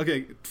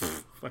 Okay,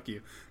 fuck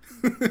you.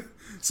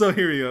 So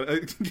here you go.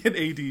 Get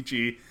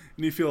ADG,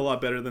 and you feel a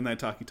lot better than that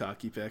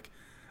Takitaki pick.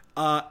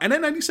 And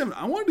at 97,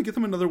 I wanted to get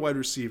them another wide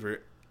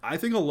receiver. I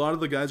think a lot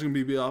of the guys are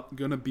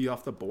going to be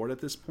off the board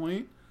at this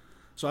point.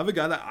 So I have a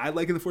guy that I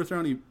like in the 4th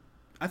round.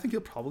 I think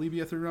he'll probably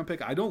be a 3rd round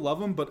pick. I don't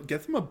love him, but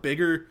get them a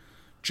bigger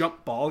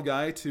jump ball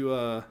guy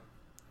to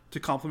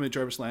complement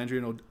Jarvis Landry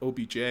and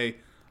OBJ.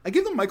 I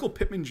give them Michael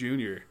Pittman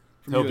Jr.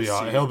 from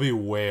USC. He'll be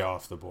way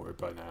off the board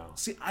by now.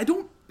 See, I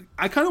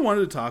kind of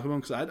wanted to talk about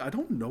him because I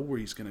don't know where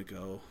he's going to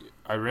go.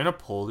 I ran a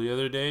poll the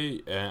other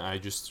day, and I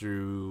just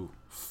threw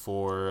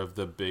 4 of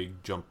the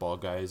big jump ball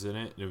guys in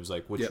it. And it was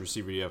like, which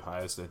receiver do you have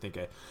highest? And I think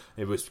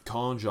it was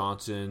Colin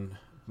Johnson,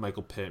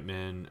 Michael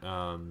Pittman,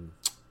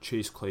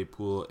 Chase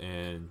Claypool,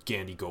 and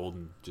Gandy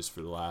Golden, just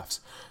for the laughs.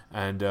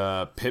 And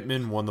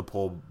Pittman won the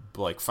poll,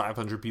 like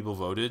 500 people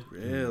voted.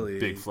 Really?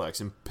 Big flex.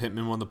 And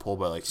Pittman won the poll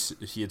by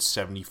he had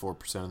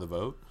 74% of the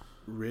vote.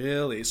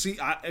 Really? See,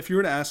 if you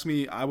were to ask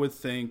me, I would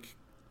think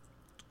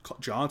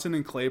Johnson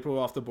and Claypool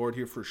off the board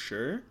here for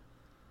sure.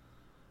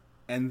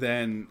 And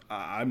then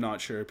I'm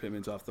not sure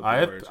Pittman's off the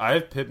board. I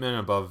have Pittman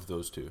above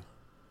those two,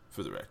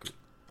 for the record.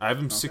 I have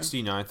him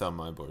 69th on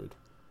my board.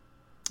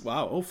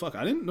 Wow. Oh, fuck.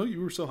 I didn't know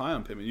you were so high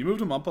on Pittman. You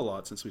moved him up a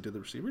lot since we did the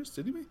receivers,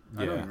 didn't we?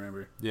 I don't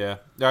remember. Yeah.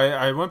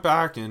 I went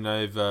back and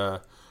I've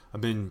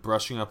been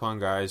brushing up on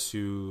guys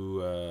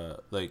who, I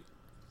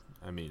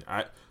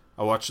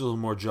watched a little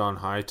more John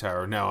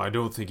Hightower. Now, I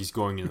don't think he's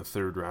going in the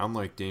 3rd round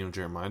like Daniel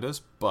Jeremiah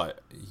does,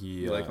 but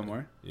he... You like him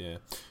more? Yeah.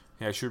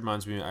 He actually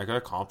reminds me... I got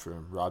a comp for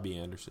him, Robbie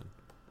Anderson.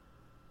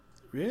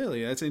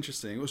 Really? That's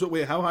interesting. So,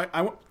 wait, how high...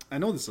 I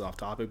know this is off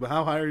topic, but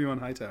how high are you on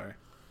Hightower?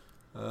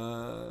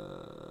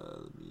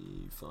 Let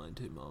me find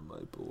him on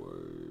my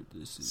board.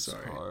 This is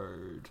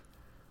hard.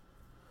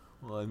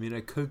 Well, I mean, I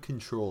could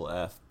control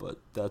F, but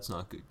that's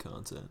not good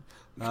content.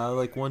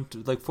 Like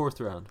 4th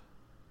round.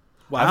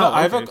 Wow.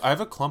 I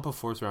have a clump of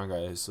 4th round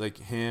guys like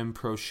him,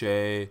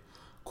 Prochet,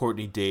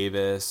 Courtney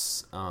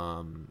Davis,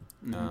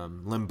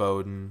 Lynn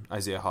Bowden,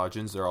 Isaiah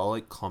Hodgins. They're all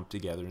like clumped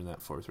together in that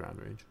 4th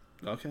round range.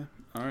 Okay,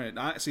 all right.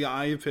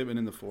 I have Pittman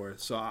in the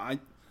 4th, so I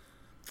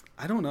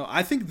don't know.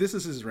 I think this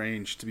is his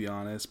range, to be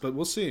honest, but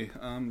we'll see. It's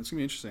going to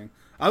be interesting.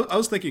 I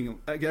was thinking,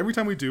 like, every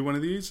time we do one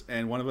of these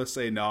and one of us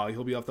say, no,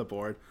 he'll be off the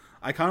board,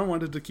 I kind of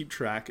wanted to keep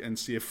track and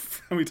see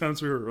how many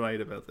times we were right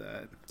about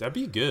that. That'd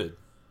be good.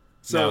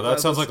 So that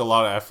sounds like a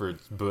lot of effort,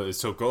 but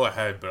so go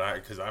ahead, but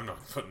because I'm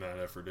not putting that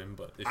effort in.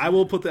 But I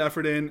will put the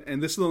effort in,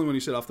 and this is the only one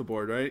you said off the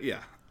board, right?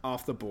 Yeah,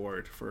 off the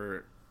board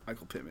for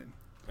Michael Pittman.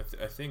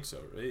 I think so,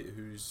 right?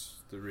 Who's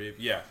the Rave?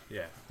 Yeah,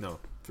 no,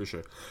 for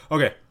sure.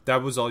 Okay,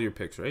 that was all your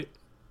picks, right?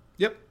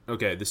 Yep.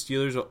 Okay, the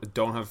Steelers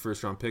don't have a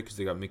 1st round pick because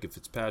they got Minka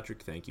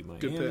Fitzpatrick. Thank you, Miami.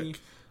 Good pick.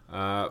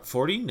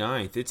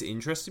 49th. It's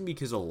interesting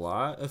because a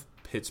lot of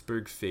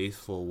Pittsburgh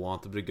faithful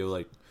want them to go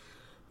like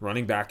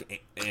running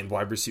back and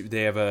wide receiver.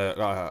 They have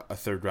a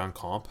 3rd round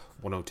comp,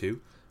 102.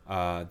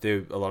 A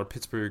lot of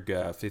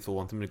Pittsburgh faithful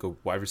want them to go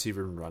wide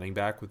receiver and running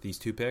back with these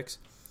 2 picks.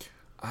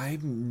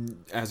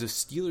 As a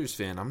Steelers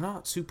fan, I'm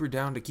not super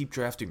down to keep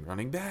drafting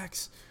running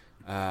backs.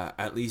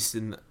 At least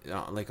in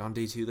on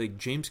day 2, like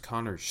James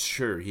Conner,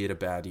 sure, he had a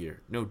bad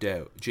year, no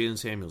doubt. Jalen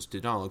Samuels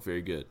did not look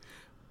very good.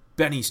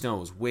 Benny Snell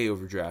was way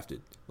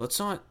overdrafted. Let's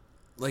not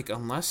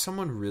unless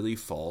someone really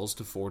falls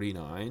to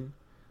 49.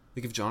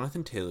 Like if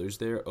Jonathan Taylor's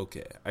there,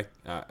 okay,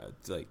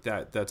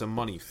 that's a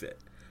money fit.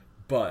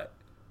 But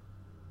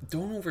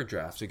don't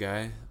overdraft a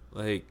guy.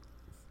 Like,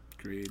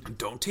 agreed.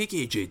 Don't take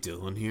AJ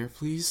Dillon here,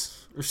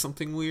 please, or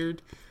something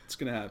weird. It's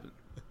gonna happen.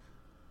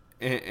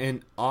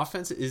 And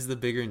offense is the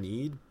bigger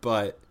need,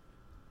 but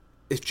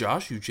if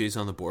Josh Uche's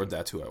on the board,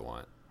 that's who I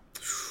want.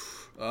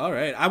 All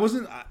right,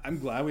 I'm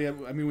glad we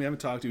have. I mean, we haven't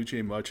talked to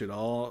Uche much at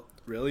all,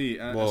 really.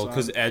 Well,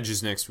 because Edge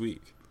is next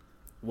week.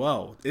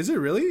 Whoa, is it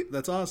really?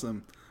 That's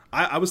awesome.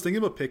 I was thinking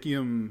about picking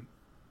him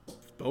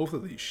both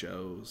of these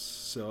shows,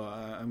 so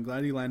I'm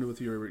glad you landed with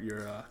your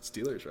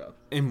Steelers, Rob.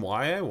 And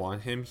why I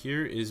want him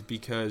here is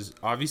because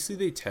obviously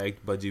they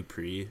tagged Bud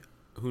Dupree.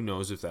 Who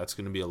knows if that's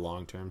going to be a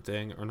long-term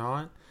thing or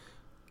not.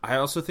 I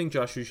also think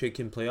Josh Uche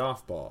can play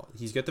off-ball.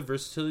 He's got the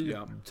versatility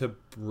to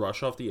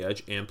rush off the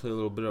edge and play a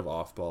little bit of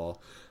off-ball.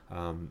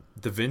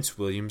 The Vince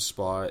Williams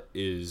spot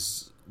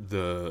is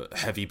the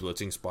heavy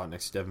blitzing spot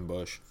next to Devin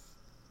Bush.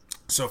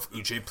 So if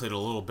Uche played a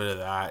little bit of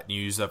that and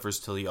you use that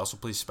versatility, he also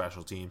plays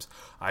special teams.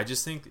 I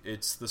just think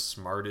it's the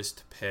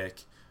smartest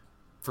pick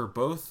for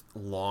both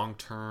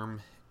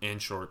long-term and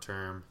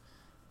short-term.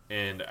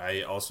 And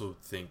I also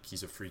think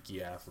he's a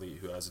freaky athlete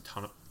who has a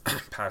ton of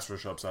pass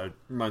rush upside.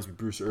 Reminds me of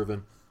Bruce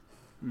Irvin.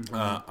 Mm-hmm.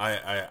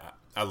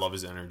 I love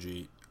his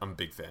energy. I'm a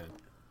big fan.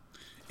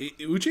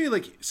 Uche,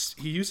 like,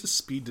 he uses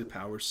speed to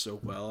power so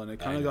well, and it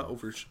kind of got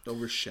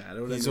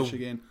overshadowed at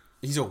Michigan.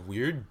 He's a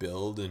weird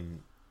build,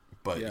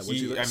 but yeah,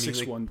 he like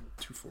 6'1", like,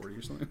 240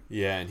 or something.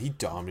 Yeah, and he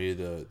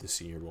dominated the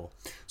Senior Bowl.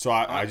 So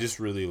I just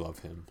really love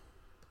him.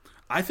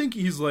 I think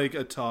he's like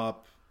a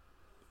top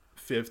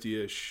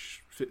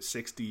 50-ish,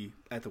 60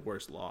 at the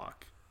worst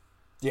lock.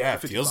 Yeah,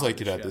 it feels like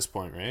it at this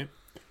point, right?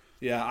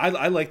 Yeah,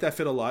 I like that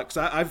fit a lot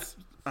because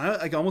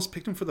I almost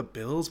picked him for the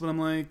Bills, but I'm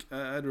like,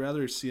 I'd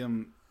rather see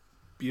him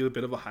be a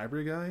bit of a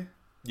hybrid guy.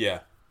 Yeah,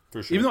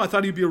 for sure. Even though I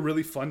thought he'd be a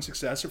really fun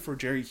successor for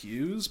Jerry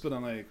Hughes, but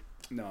I'm like,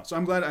 no. So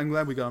I'm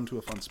glad we got him to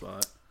a fun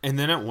spot. And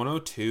then at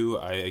 102,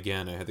 I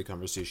had the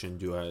conversation.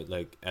 Do I,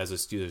 like, as a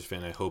Steelers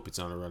fan, I hope it's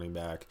not a running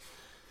back.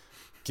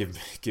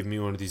 Give me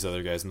one of these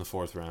other guys in the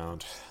 4th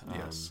round.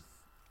 Yes.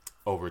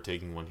 Over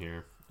taking one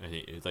here. And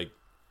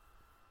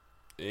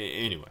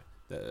anyway,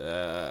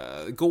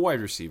 go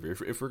wide receiver.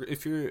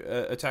 If you're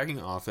attacking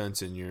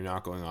offense and you're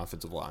not going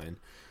offensive line,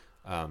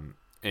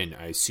 and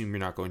I assume you're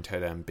not going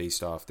tight end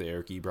based off the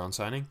Eric Ebron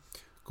signing,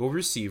 go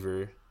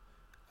receiver.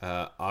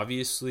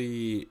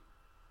 Obviously,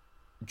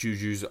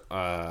 Juju's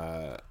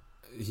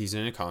he's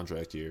in a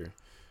contract year.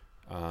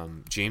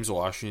 James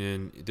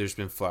Washington, there's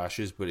been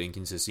flashes but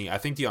inconsistent. I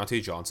think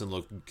Deontay Johnson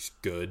looks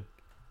good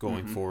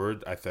going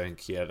forward. I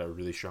think he had a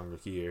really strong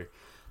rookie year,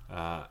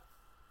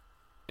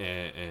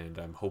 and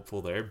I'm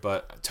hopeful there.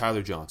 But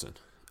Tyler Johnson,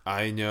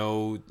 I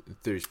know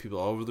there's people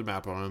all over the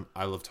map on him.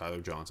 I love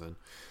Tyler Johnson.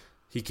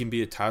 He can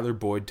be a Tyler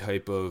Boyd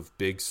type of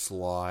big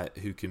slot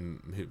who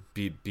can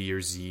be B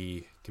or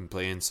Z, can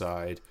play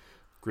inside.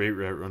 Great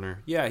route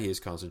runner. Yeah, he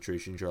has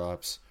concentration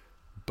drops,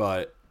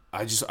 but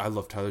I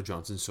love Tyler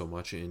Johnson so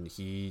much, and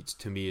he,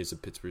 to me, is a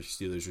Pittsburgh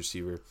Steelers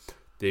receiver.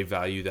 They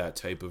value that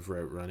type of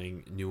route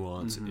running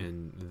nuance,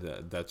 and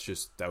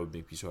that would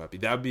make me so happy.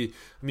 That would be,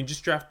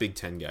 just draft Big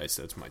Ten guys.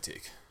 That's my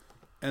take.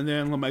 And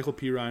then LaMichael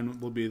Pirine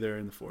will be there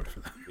in the 4th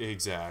for them.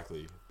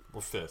 Exactly.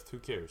 Or 5th. Who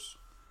cares?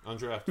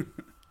 Undrafted.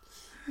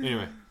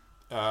 Anyway,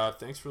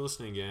 thanks for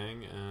listening,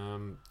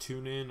 gang.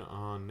 Tune in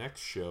on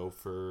next show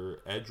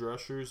for edge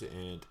rushers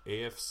and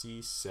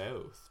AFC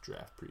South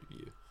draft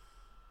preview.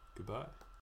 Goodbye.